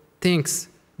 4 things.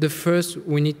 The first,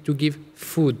 we need to give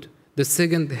food. The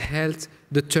second, health.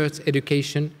 The third,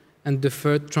 education. And the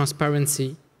third,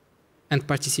 transparency and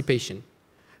participation.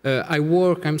 I'm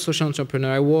a social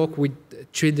entrepreneur. I work with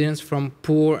children from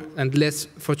poor and less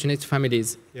fortunate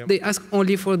families. Yep. They ask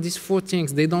only for these 4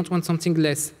 things. They don't want something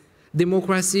less.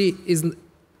 Democracy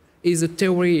is a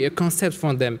theory, a concept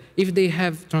for them. If they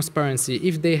have transparency,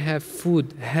 if they have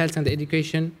food, health, and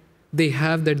education, they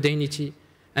have their dignity,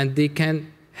 and they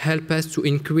can help us to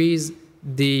increase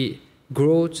the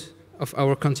growth of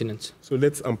our continent. So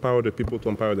let's empower the people to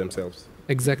empower themselves.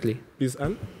 Exactly. Please,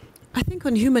 Anne? I think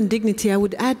on human dignity, I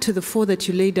would add to the 4 that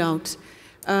you laid out,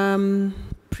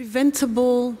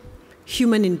 preventable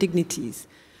human indignities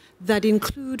that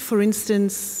include, for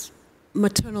instance,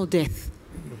 maternal death.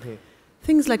 Mm-hmm.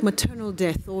 Things like maternal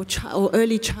death or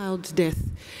early child death.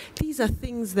 These are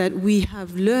things that we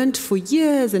have learned for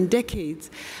years and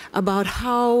decades about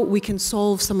how we can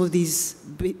solve some of these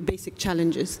basic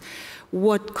challenges.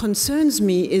 What concerns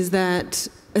me is that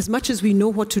as much as we know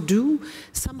what to do,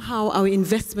 somehow our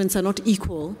investments are not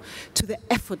equal to the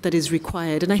effort that is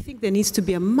required. And I think there needs to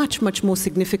be a much, much more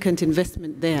significant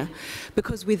investment there,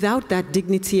 because without that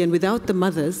dignity and without the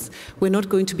mothers, we're not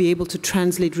going to be able to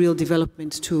translate real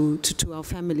development to our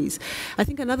families. I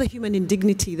think another human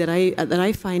indignity that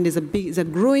I find is a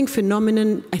growing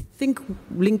phenomenon, I think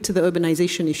linked to the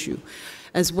urbanization issue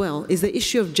as well, is the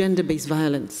issue of gender-based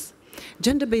violence.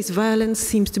 Gender-based violence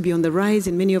seems to be on the rise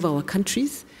in many of our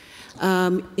countries,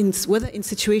 whether in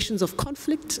situations of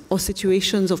conflict or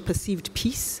situations of perceived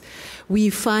peace. We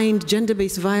find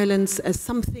gender-based violence as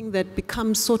something that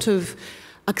becomes sort of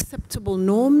acceptable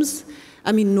norms,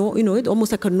 I mean, no, it's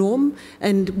almost like a norm,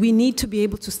 and we need to be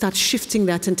able to start shifting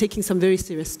that and taking some very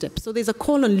serious steps. So there's a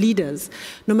call on leaders,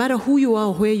 no matter who you are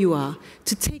or where you are,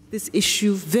 to take this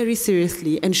issue very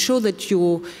seriously and show that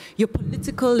your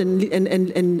political and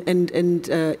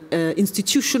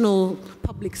institutional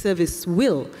public service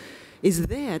will is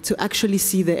there to actually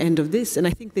see the end of this. And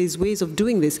I think there's ways of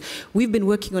doing this. We've been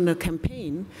working on a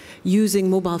campaign using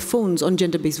mobile phones on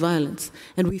gender-based violence.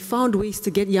 And we found ways to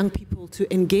get young people to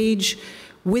engage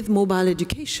with mobile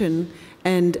education.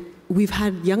 And we've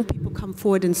had young people come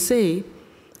forward and say,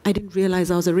 I didn't realize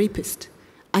I was a rapist.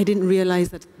 I didn't realize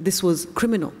that this was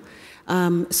criminal.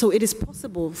 So it is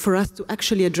possible for us to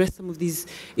actually address some of these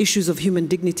issues of human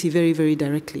dignity very, very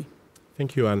directly.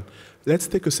 Thank you, Anne. Let's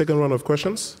take a second round of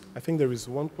questions. I think there is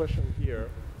one question here,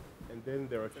 and then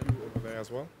there are a few over there as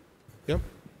well. Yeah.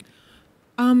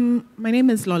 My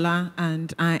name is Lola,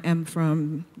 and I am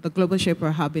from the Global Shaper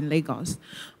Hub in Lagos.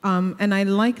 And I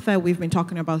like that we've been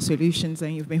talking about solutions,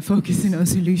 and you've been focusing on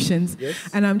solutions. Yes.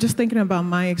 And I'm just thinking about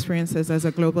my experiences as a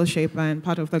Global Shaper and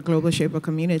part of the Global Shaper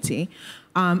community,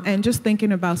 and just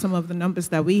thinking about some of the numbers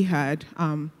that we had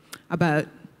about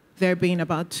there being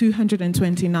about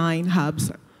 229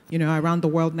 hubs, around the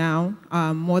world now,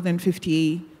 more than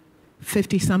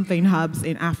 50-something hubs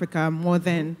in Africa, more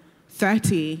than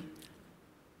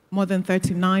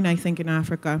 39, I think, in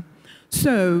Africa.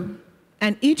 So,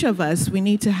 and each of us, we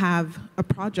need to have a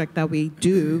project that we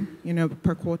do,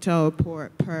 per quarter or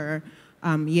per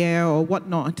year or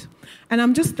whatnot. And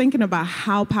I'm just thinking about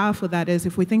how powerful that is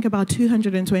if we think about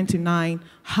 229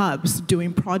 hubs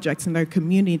doing projects in their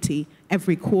community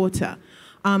every quarter.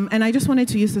 And I just wanted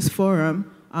to use this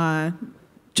forum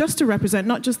just to represent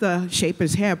not just the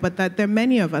shapers here, but that there are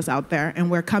many of us out there,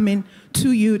 and we're coming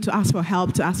to you to ask for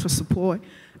help, to ask for support.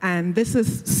 And this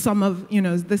is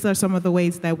these are some of the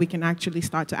ways that we can actually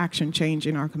start to action change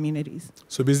in our communities.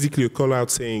 So basically, a call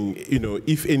out saying,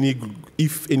 if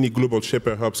any global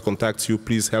shaper hubs contact you,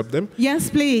 please help them. Yes,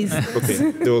 please.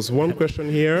 Okay. There was one question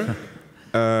here,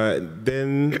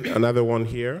 then another one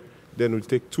here, then we'll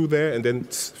take two there, and then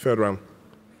third round.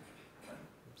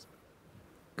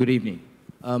 Good evening.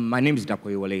 My name is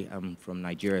Dakoyewale. I'm from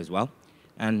Nigeria as well.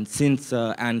 And since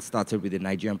Anne started with the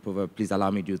Nigerian proverb, please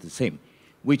allow me to do the same,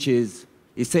 which is,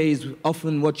 it says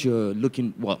often what you're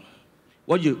looking for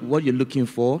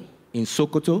in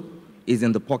Sokoto is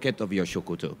in the pocket of your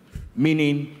Shokoto.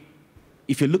 Meaning,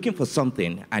 if you're looking for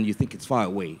something and you think it's far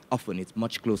away, often it's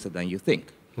much closer than you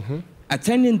think. Mm-hmm.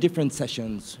 Attending different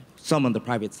sessions, some on the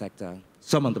private sector,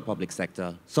 some on the public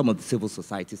sector, some on the civil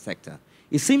society sector,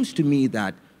 it seems to me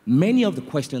that many of the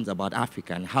questions about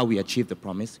Africa and how we achieve the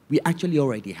promise, we actually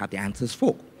already have the answers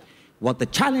for. What the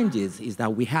challenge is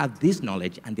that we have this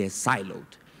knowledge and they're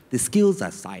siloed. The skills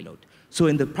are siloed. So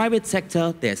in the private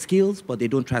sector, there are skills, but they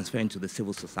don't transfer into the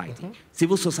civil society. Mm-hmm.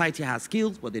 Civil society has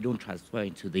skills, but they don't transfer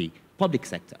into the public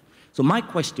sector. So my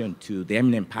question to the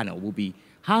eminent panel will be,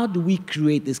 how do we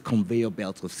create this conveyor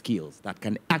belt of skills that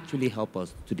can actually help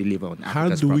us to deliver on Africa's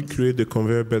promise? How do we create the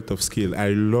conveyor belt of skill? I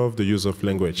love the use of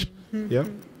language. Mm-hmm. Yeah?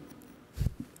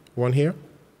 One here?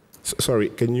 Sorry,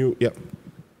 can you, yeah.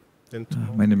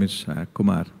 My name is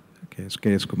Kumar, okay, it's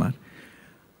KS Kumar.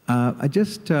 I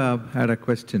just had a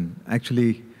question.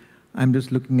 Actually, I'm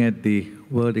just looking at the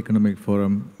World Economic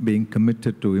Forum being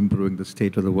committed to improving the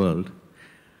state of the world.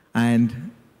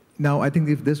 And now I think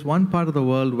if there's one part of the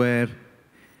world where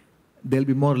there'll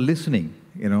be more listening,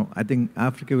 I think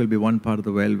Africa will be one part of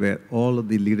the world where all of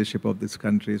the leadership of these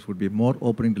countries would be more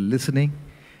open to listening,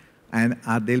 and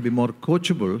they'll be more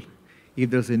coachable if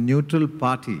there's a neutral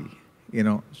party,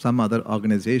 some other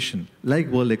organization, like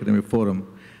World Economic Forum,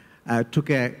 took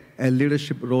a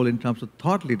leadership role in terms of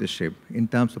thought leadership, in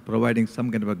terms of providing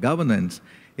some kind of a governance,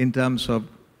 in terms of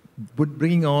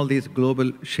bringing all these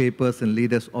global shapers and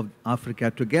leaders of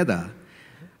Africa together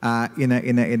in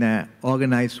a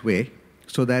organized way,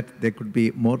 so that there could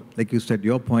be more, like you said,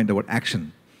 your point about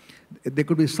action. There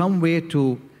could be some way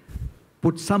to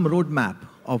put some roadmap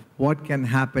of what can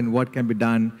happen, what can be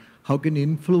done, how can you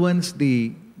influence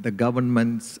the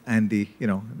governments and the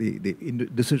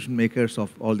decision makers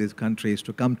of all these countries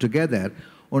to come together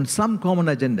on some common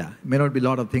agenda. It may not be a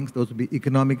lot of things. Those will be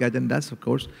economic agendas, of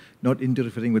course, not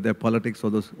interfering with the politics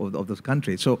of those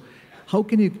countries. So how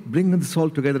can you bring this all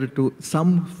together to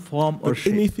some form or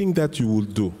shape? Anything that you will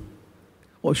do.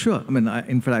 Oh, sure. I mean,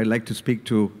 in fact, I'd like to speak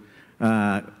to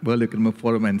World Economic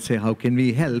Forum and say, how can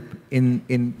we help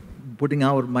in putting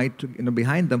our might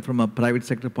behind them from a private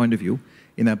sector point of view,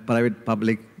 in a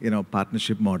private-public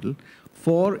partnership model,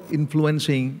 for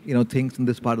influencing, things in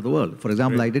this part of the world. For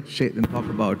example, I did talk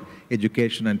about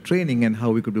education and training and how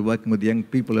we could be working with young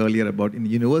people earlier about in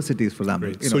universities, for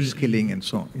example, skilling and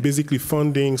so on. Basically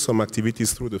funding some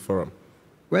activities through the forum.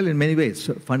 Well, in many ways,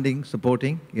 so funding,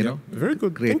 supporting, Very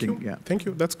good. creating. Thank you. Thank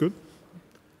you. That's good.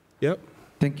 Yeah.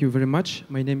 Thank you very much.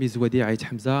 My name is Wadi Ait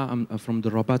Hamza. I'm from the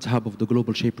Rabat hub of the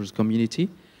Global Shapers community.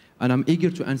 And I'm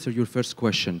eager to answer your first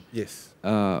question. Yes.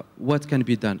 What can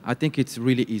be done? I think it's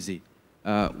really easy.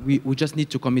 We just need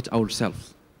to commit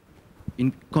ourselves.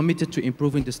 Committed to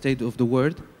improving the state of the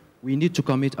world, we need to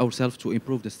commit ourselves to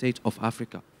improve the state of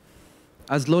Africa.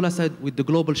 As Lola said, with the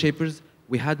Global Shapers,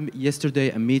 we had yesterday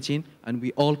a meeting, and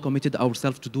we all committed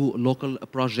ourselves to do local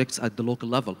projects at the local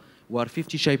level. We are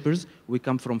 50 shapers. We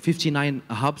come from 59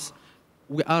 hubs.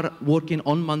 We are working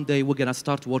on Monday. We're going to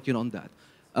start working on that.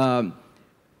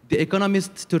 The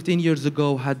Economist 13 years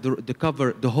ago had the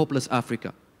cover, The Hopeless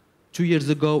Africa. 2 years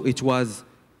ago, it was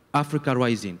Africa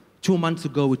Rising. 2 months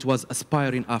ago, it was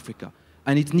Aspiring Africa.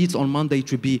 And it needs on Monday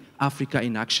to be Africa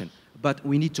in Action. But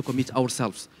we need to commit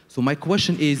ourselves. So my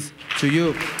question is to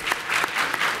you.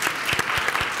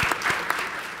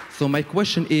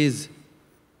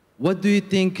 What do you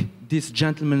think these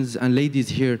gentlemen and ladies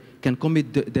here can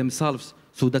commit themselves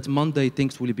so that Monday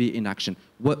things will be in action?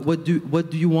 What do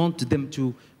you want them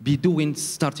to be doing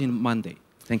starting Monday?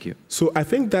 Thank you. So I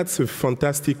think that's a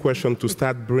fantastic question to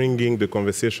start bringing the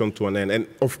conversation to an end. And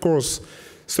of course,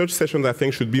 such sessions I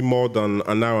think should be more than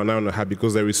an hour and a half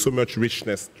because there is so much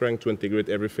richness trying to integrate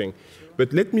everything.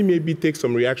 But let me maybe take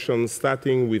some reactions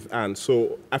starting with Anne.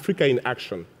 So Africa in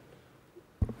Action.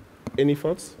 Any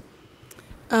thoughts?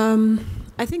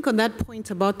 I think on that point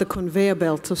about the conveyor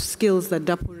belt of skills that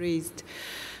Dapo raised,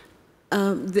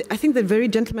 I think the very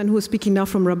gentleman who was speaking now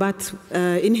from Rabat,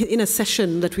 in a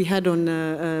session that we had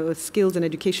on skills and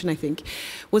education, I think,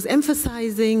 was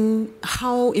emphasizing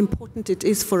how important it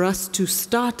is for us to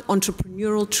start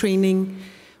entrepreneurial training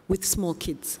with small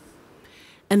kids.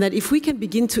 And that if we can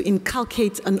begin to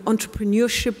inculcate an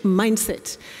entrepreneurship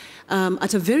mindset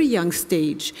at a very young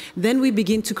stage, then we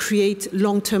begin to create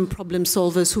long-term problem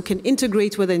solvers who can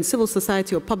integrate whether in civil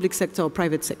society or public sector or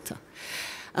private sector.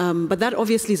 But that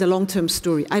obviously is a long-term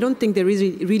story. I don't think there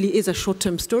really is a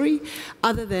short-term story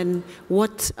other than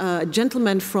what a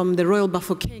gentleman from the Royal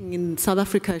Bafokeng in South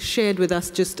Africa shared with us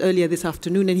just earlier this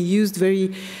afternoon, and he used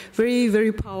very, very,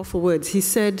 very powerful words. He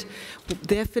said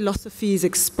their philosophy is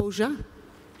exposure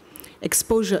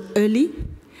early,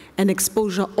 and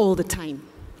exposure all the time.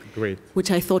 Great. Which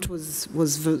I thought was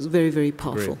very, very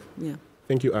powerful. Great. Yeah.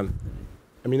 Thank you, Anne.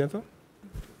 Aminata?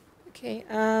 Okay.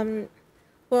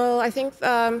 Well, I think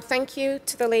thank you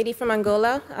to the lady from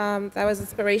Angola. That was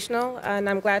inspirational, and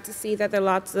I'm glad to see that there are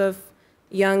lots of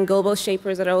young global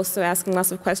shapers that are also asking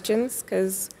lots of questions,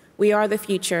 because we are the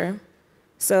future.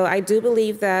 So I do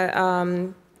believe that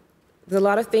there's a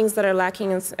lot of things that are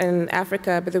lacking in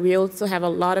Africa, but we also have a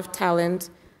lot of talent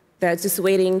that's just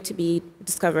waiting to be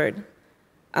discovered.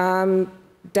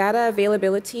 Data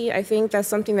availability, I think that's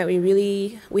something that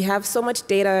we have so much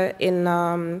data in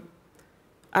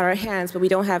our hands, but we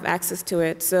don't have access to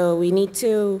it. So we need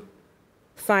to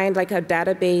find like a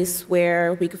database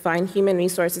where we could find human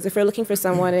resources. If we're looking for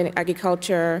someone in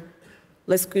agriculture,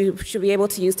 we should be able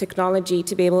to use technology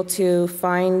to be able to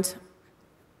find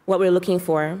what we're looking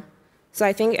for. So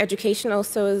I think education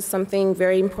also is something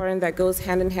very important that goes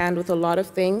hand in hand with a lot of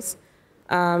things,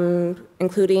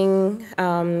 including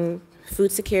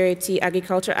food security,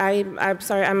 agriculture. I'm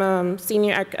sorry, I'm a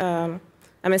senior,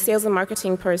 I'm a sales and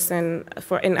marketing person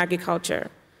in agriculture.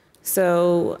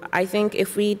 So I think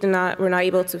if we're not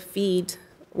able to feed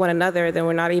one another, then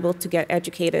we're not able to get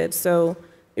educated. So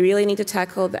we really need to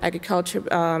tackle the agriculture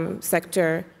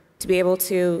sector to be able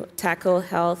to tackle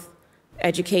health,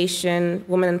 education,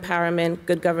 women empowerment,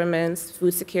 good governance,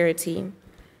 food security.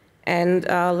 And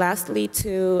lastly,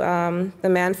 to the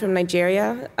man from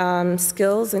Nigeria,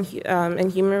 skills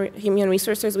and human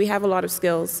resources. We have a lot of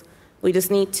skills. We just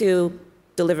need to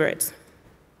deliver it.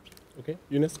 Okay,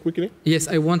 Younes, quickly. Yes,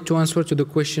 I want to answer to the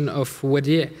question of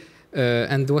Wadi,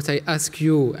 and what I ask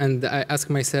you and I ask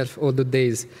myself all the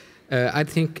days. I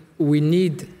think we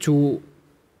need to,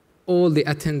 all the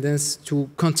attendants, to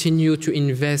continue to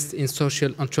invest in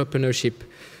social entrepreneurship.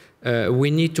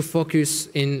 We need to focus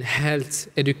in health,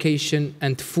 education,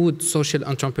 and food social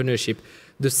entrepreneurship.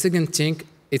 The second thing,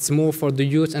 it's more for the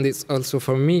youth and it's also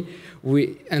for me.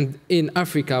 And in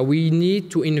Africa, we need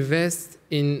to invest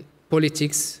in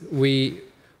politics. We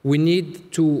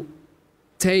need to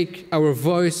take our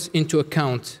voice into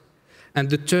account. And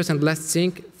the third and last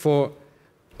thing for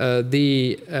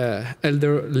the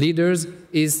elder leaders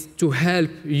is to help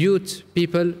youth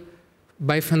people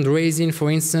by fundraising,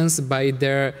 for instance, by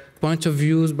their point of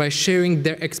views, by sharing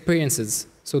their experiences.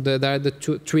 So that are the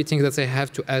three things that I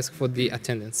have to ask for the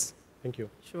attendance. Thank you.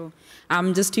 Sure.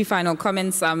 Just two final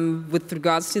comments. With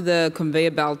regards to the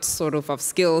conveyor belt sort of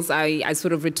skills, I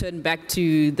sort of return back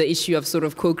to the issue of sort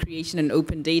of co-creation and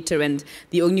open data, and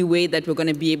the only way that we're going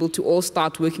to be able to all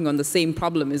start working on the same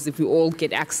problem is if we all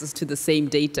get access to the same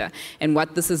data. And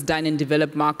what this has done in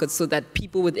developed markets so that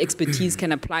people with expertise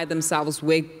can apply themselves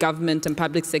where government and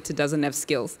public sector doesn't have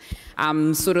skills.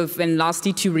 And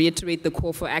lastly, to reiterate the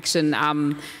call for action,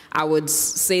 I would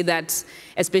say that,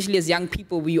 especially as young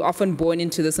people, we are often born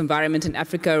into this environment in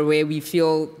Africa where we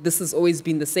feel this has always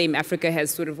been the same. Africa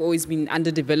has sort of always been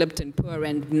underdeveloped and poor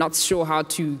and not sure how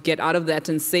to get out of that,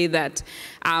 and say that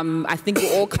I think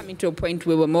we're all coming to a point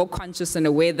where we're more conscious and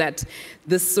aware that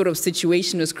this sort of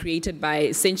situation was created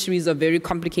by centuries of very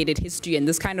complicated history, and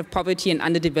this kind of poverty and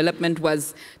underdevelopment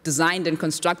was designed and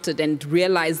constructed, and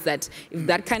realize that if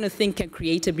that kind of thing can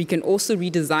create it, we can also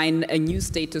redesign a new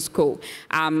status quo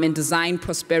and design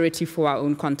prosperity for our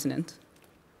own continent.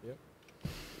 Yep.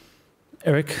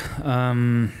 Eric,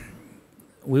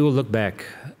 we will look back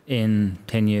in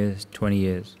 10 years, 20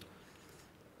 years.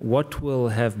 What will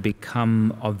have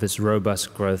become of this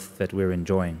robust growth that we're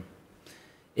enjoying?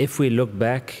 If we look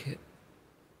back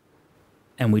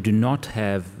and we do not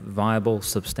have viable,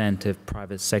 substantive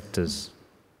private sectors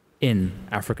in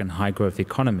African high-growth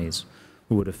economies,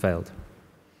 we would have failed.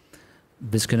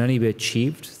 This can only be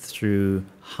achieved through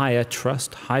high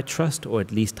trust, or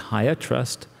at least higher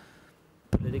trust,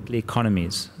 political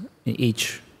economies in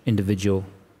each individual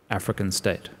African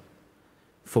state.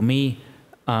 For me,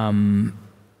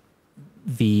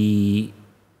 the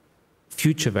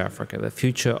future of Africa, the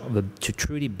future of to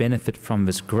truly benefit from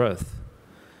this growth,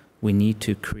 we need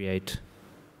to create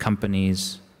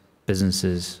companies,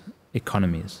 businesses,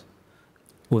 economies.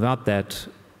 Without that,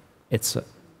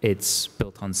 it's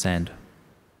built on sand.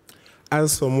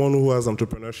 As someone who has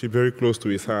entrepreneurship very close to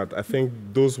his heart, I think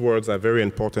those words are very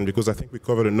important, because I think we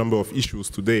covered a number of issues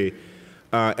today.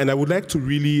 And I would like to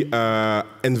really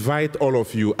invite all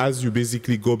of you, as you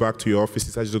basically go back to your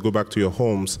offices, as you go back to your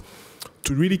homes,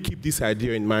 to really keep this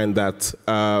idea in mind that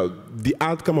the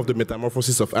outcome of the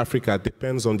metamorphosis of Africa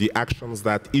depends on the actions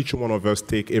that each one of us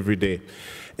take every day.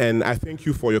 And I thank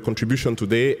you for your contribution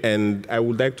today, and I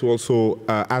would like to also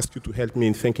ask you to help me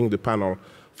in thanking the panel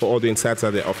for all the insights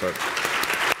that they offered.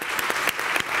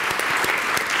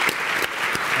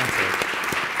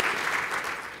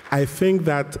 I think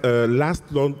that last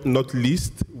but not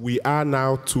least, we are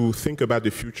now to think about the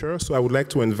future. So I would like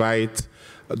to invite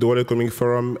the World Economic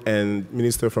Forum and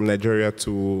Minister from Nigeria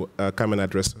to come and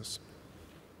address us.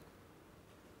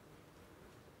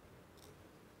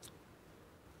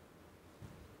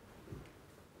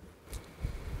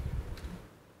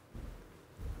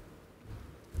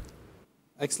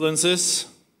 Excellencies,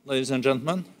 ladies and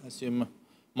gentlemen, as you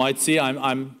might see,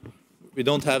 we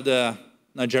don't have the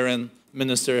Nigerian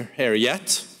minister here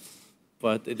yet,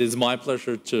 but it is my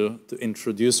pleasure to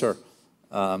introduce her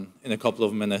in a couple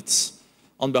of minutes.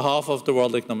 On behalf of the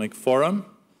World Economic Forum,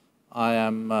 I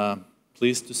am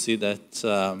pleased to see that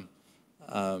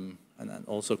and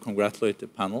also congratulate the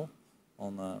panel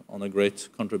on a great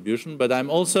contribution. But I'm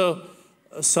also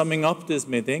summing up this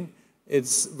meeting.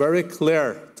 It's very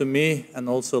clear to me, and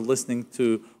also listening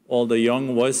to all the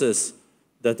young voices,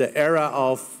 that the era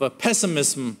of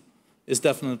pessimism is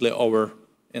definitely over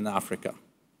in Africa.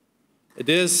 It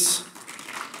is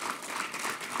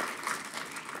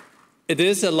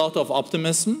a lot of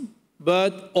optimism,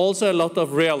 but also a lot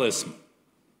of realism.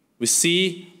 We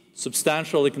see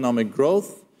substantial economic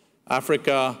growth,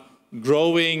 Africa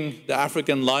growing, the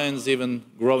African lions even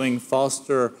growing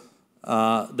faster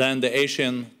than the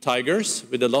Asian tigers,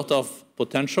 with a lot of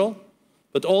potential,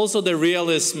 but also the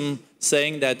realism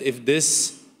saying that if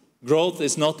this growth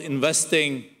is not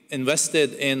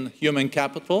invested in human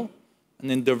capital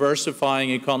and in diversifying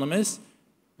economies,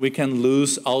 we can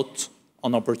lose out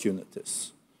on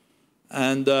opportunities.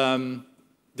 And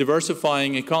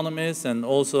diversifying economies and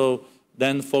also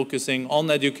then focusing on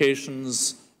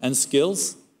educations and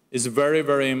skills is very,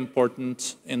 very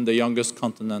important in the youngest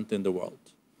continent in the world.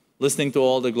 Listening to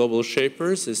all the global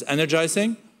shapers is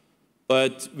energizing,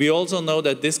 but we also know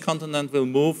that this continent will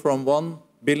move from 1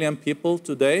 billion people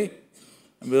today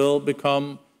and will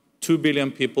become 2 billion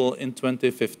people in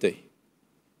 2050.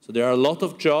 So there are a lot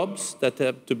of jobs that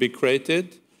have to be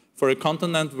created for a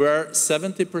continent where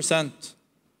 70%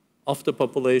 of the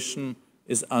population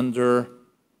is under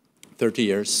 30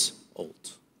 years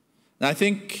old. And I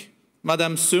think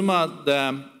Madame Suma,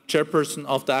 the chairperson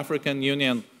of the African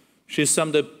Union, she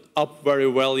summed it up very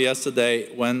well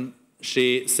yesterday when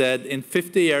she said, in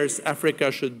 50 years,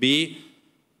 Africa should be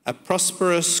a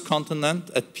prosperous continent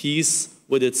at peace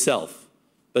with itself.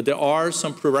 But there are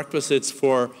some prerequisites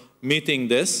for meeting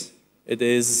this. It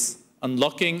is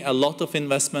unlocking a lot of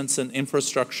investments in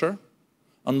infrastructure.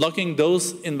 Unlocking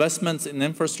those investments in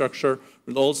infrastructure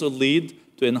will also lead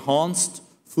to enhanced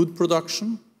food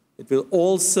production. It will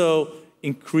also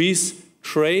increase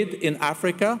trade in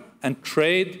Africa, and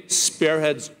trade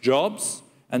spearheads jobs,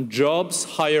 and jobs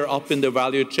higher up in the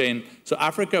value chain. So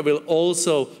Africa will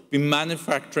also be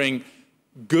manufacturing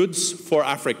goods for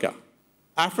Africa.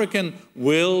 African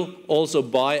will also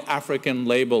buy African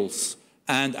labels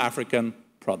and African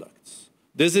products.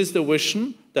 This is the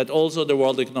vision that also the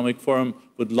World Economic Forum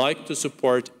would like to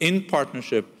support in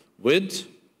partnership with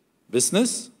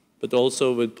business, but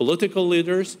also with political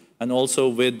leaders and also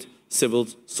with civil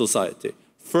society.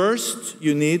 First,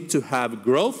 you need to have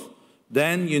growth.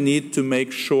 Then you need to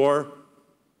make sure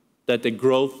that the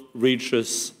growth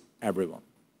reaches everyone.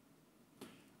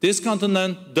 This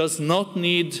continent does not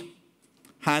need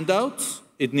handouts.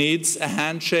 It needs a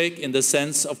handshake in the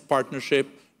sense of partnership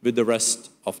with the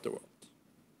rest of the world.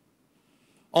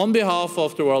 On behalf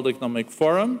of the World Economic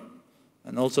Forum,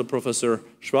 and also Professor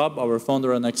Schwab, our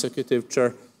founder and executive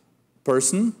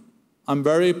chairperson, I'm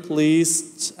very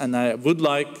pleased, and I would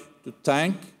like to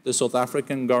thank the South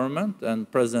African government and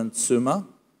President Zuma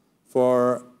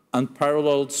for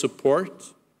unparalleled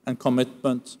support and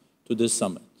commitment to this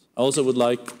summit. I also would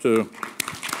like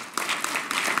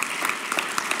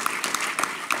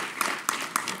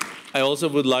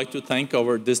to thank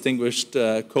our distinguished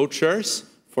co-chairs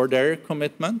for their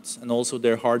commitment and also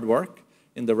their hard work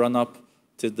in the run-up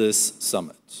to this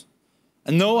summit.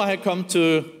 And now I come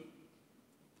to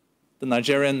the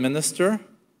Nigerian minister,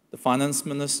 the finance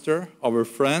minister, our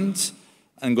friend,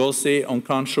 Ngozi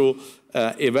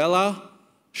Okonjo-Iweala.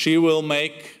 She will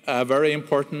make a very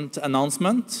important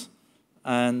announcement.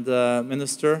 And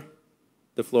Minister,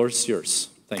 the floor is yours.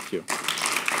 Thank you.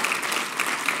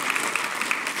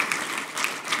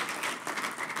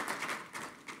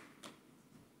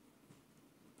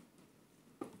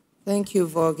 Thank you,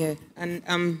 Vorge. And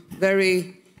I'm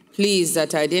very pleased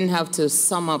that I didn't have to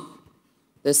sum up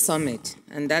the summit,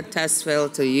 and that task fell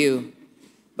to you.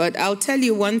 But I'll tell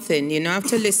you one thing, you know,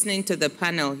 after listening to the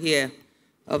panel here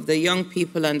of the young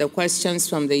people and the questions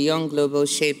from the young global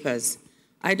shapers,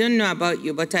 I don't know about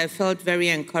you, but I felt very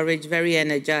encouraged, very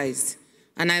energized.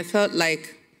 And I felt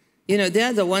like, you know,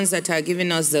 they're the ones that are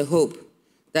giving us the hope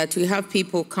that we have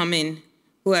people coming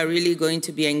who are really going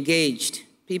to be engaged,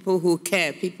 people who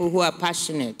care, people who are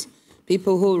passionate,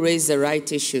 people who raise the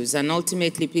right issues, and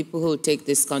ultimately people who take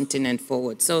this continent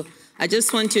forward. So I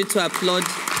just want you to applaud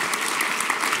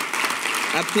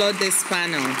this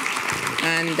panel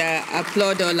and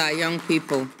applaud all our young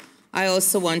people. I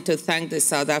also want to thank the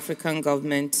South African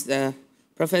government, the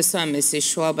Professor and Mrs.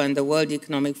 Schwab and the World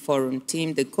Economic Forum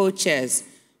team, the co-chairs,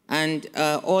 and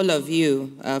all of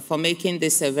you for making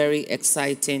this a very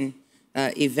exciting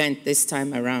event this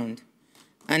time around.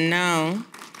 And now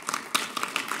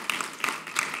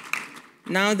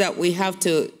that we have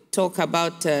to talk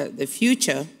about the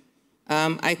future,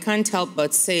 I can't help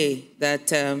but say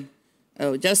that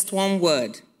just one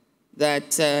word,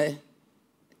 that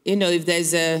you know, if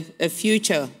there's a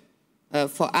future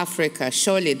for Africa,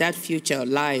 surely that future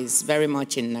lies very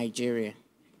much in Nigeria.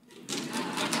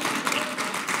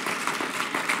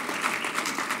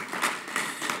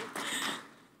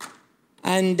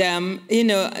 And, you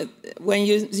know, when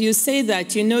you say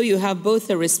that, you know you have both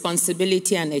a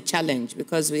responsibility and a challenge,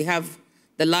 because we have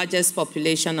the largest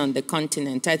population on the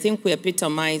continent. I think we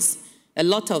epitomize a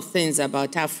lot of things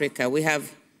about Africa. We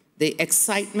have the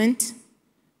excitement,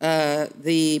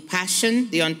 the passion,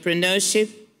 the entrepreneurship,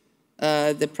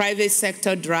 the private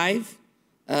sector drive,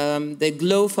 the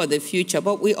glow for the future.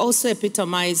 But we also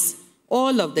epitomize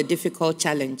all of the difficult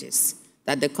challenges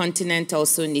that the continent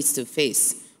also needs to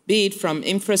face, be it from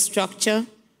infrastructure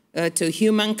to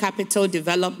human capital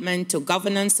development, to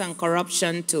governance and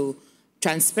corruption, to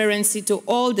transparency, to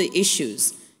all the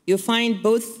issues. You find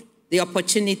both the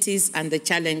opportunities and the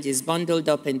challenges bundled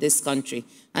up in this country.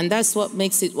 And that's what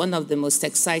makes it one of the most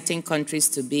exciting countries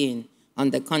to be in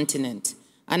on the continent.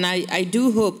 And I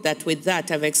do hope that with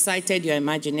that, I've excited your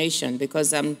imagination,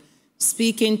 because I'm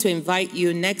speaking to invite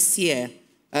you next year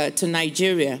to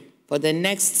Nigeria for the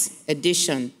next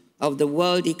edition of the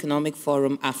World Economic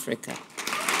Forum Africa.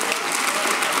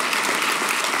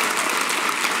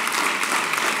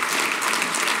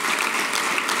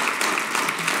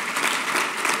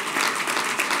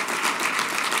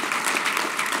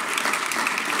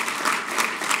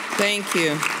 Thank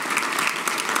you.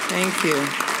 Thank you.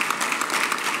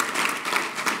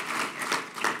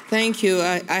 Thank you.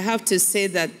 I have to say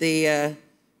that the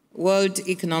World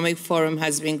Economic Forum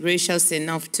has been gracious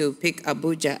enough to pick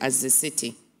Abuja as the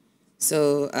city.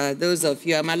 So those of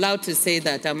you, I'm allowed to say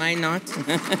that, am I not?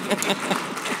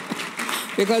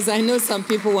 Because I know some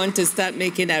people want to start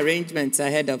making arrangements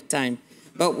ahead of time.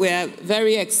 But we are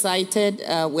very excited.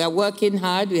 We are working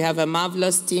hard. We have a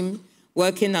marvelous team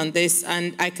working on this,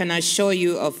 and I can assure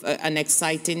you of an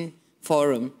exciting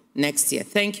forum next year.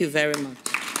 Thank you very much.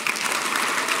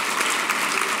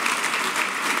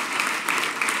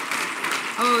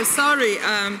 Oh, sorry.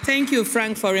 Thank you,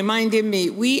 Frank, for reminding me.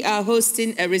 We are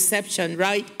hosting a reception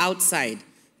right outside.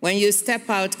 When you step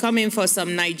out, come in for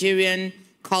some Nigerian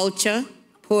culture,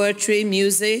 poetry,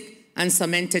 music, and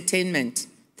some entertainment.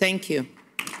 Thank you.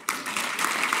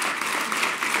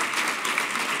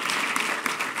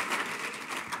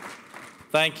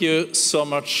 Thank you so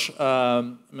much,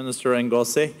 Minister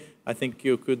Ngozi. I think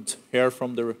you could hear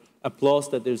from the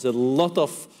applause that there's a lot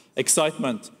of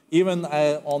excitement. Even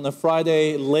on a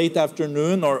Friday late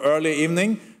afternoon or early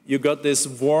evening, you got this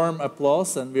warm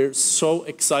applause, and we're so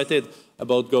excited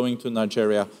about going to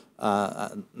Nigeria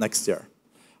next year.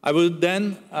 I would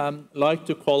then like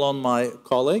to call on my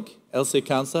colleague, Elsie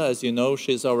Kansa. As you know,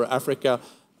 she's our Africa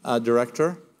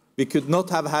director. We could not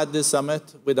have had this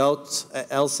summit without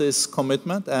Elsie's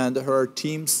commitment and her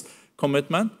team's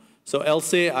commitment. So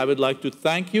Elsie, I would like to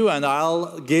thank you, and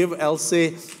I'll give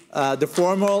Elsie the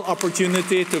formal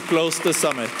opportunity to close the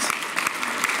summit.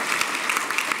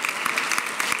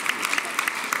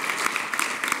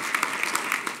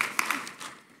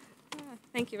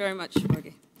 Thank you very much,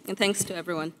 Jorge, and thanks to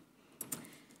everyone.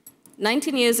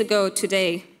 19 years ago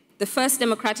today, the first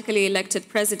democratically elected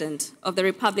president of the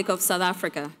Republic of South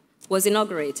Africa was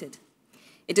inaugurated.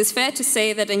 It is fair to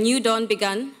say that a new dawn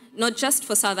began, not just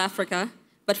for South Africa,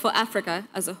 but for Africa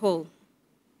as a whole.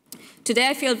 Today,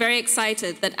 I feel very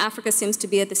excited that Africa seems to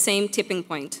be at the same tipping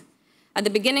point. At the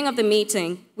beginning of the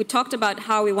meeting, we talked about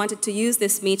how we wanted to use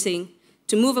this meeting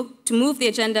to move the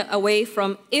agenda away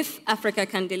from if Africa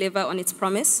can deliver on its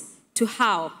promise to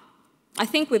how. I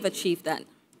think we've achieved that.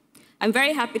 I'm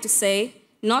very happy to say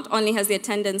not only has the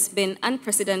attendance been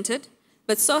unprecedented,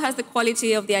 but so has the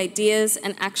quality of the ideas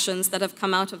and actions that have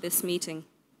come out of this meeting.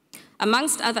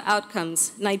 Amongst other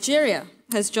outcomes, Nigeria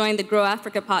has joined the Grow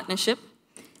Africa Partnership.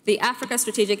 The Africa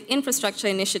Strategic Infrastructure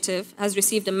Initiative has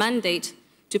received a mandate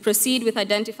to proceed with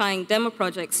identifying demo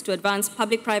projects to advance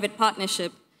public-private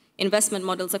partnership investment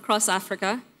models across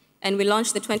Africa, and we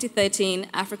launched the 2013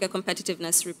 Africa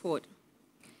Competitiveness Report.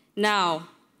 Now,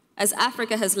 as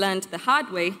Africa has learned the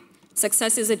hard way,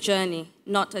 success is a journey,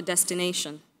 not a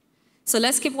destination. So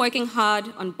let's keep working hard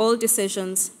on bold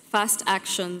decisions, fast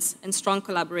actions, and strong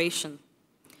collaboration.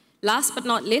 Last but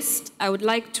not least, I would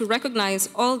like to recognize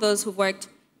all those who worked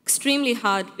extremely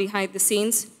hard behind the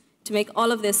scenes to make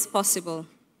all of this possible.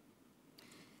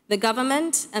 The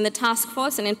government and the task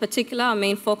force, and in particular our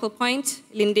main focal point,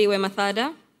 Lindiwe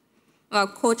Mathada, our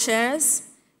co-chairs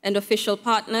and official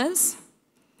partners,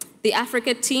 the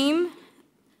Africa team,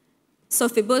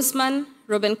 Sophie Busman,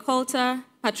 Robin Coulter,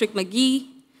 Patrick McGee,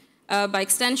 by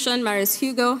extension, Marius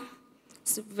Hugo,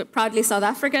 proudly South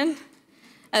African,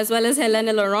 as well as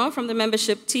Helene Laurent from the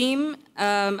membership team.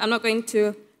 I'm not going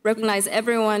to recognize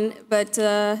everyone, but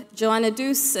Joanna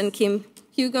Deuce and Kim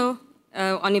Hugo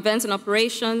on events and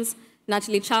operations,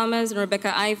 Natalie Chalmers and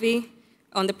Rebecca Ivy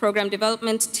on the program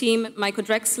development team, Michael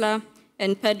Drexler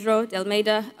and Pedro de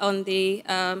Almeida on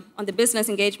the business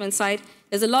engagement side.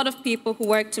 There's a lot of people who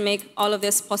work to make all of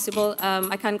this possible.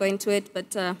 I can't go into it,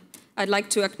 but I'd like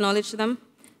to acknowledge them.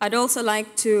 I'd also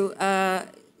like to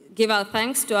give our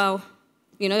thanks to our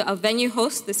venue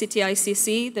host, the City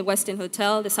ICC, the Westin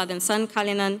Hotel, the Southern Sun,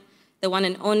 Cullinan, the one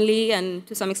and only, and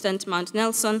to some extent, Mount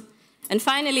Nelson. And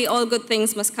finally, all good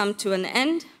things must come to an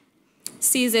end.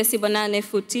 Size sibonane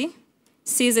futi,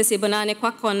 size sibonane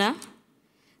kwakona,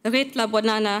 ritla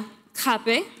bonana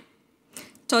kape,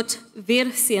 tot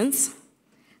vir science,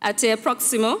 ate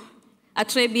proximo, a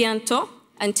tre bientôt,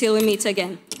 until we meet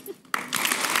again.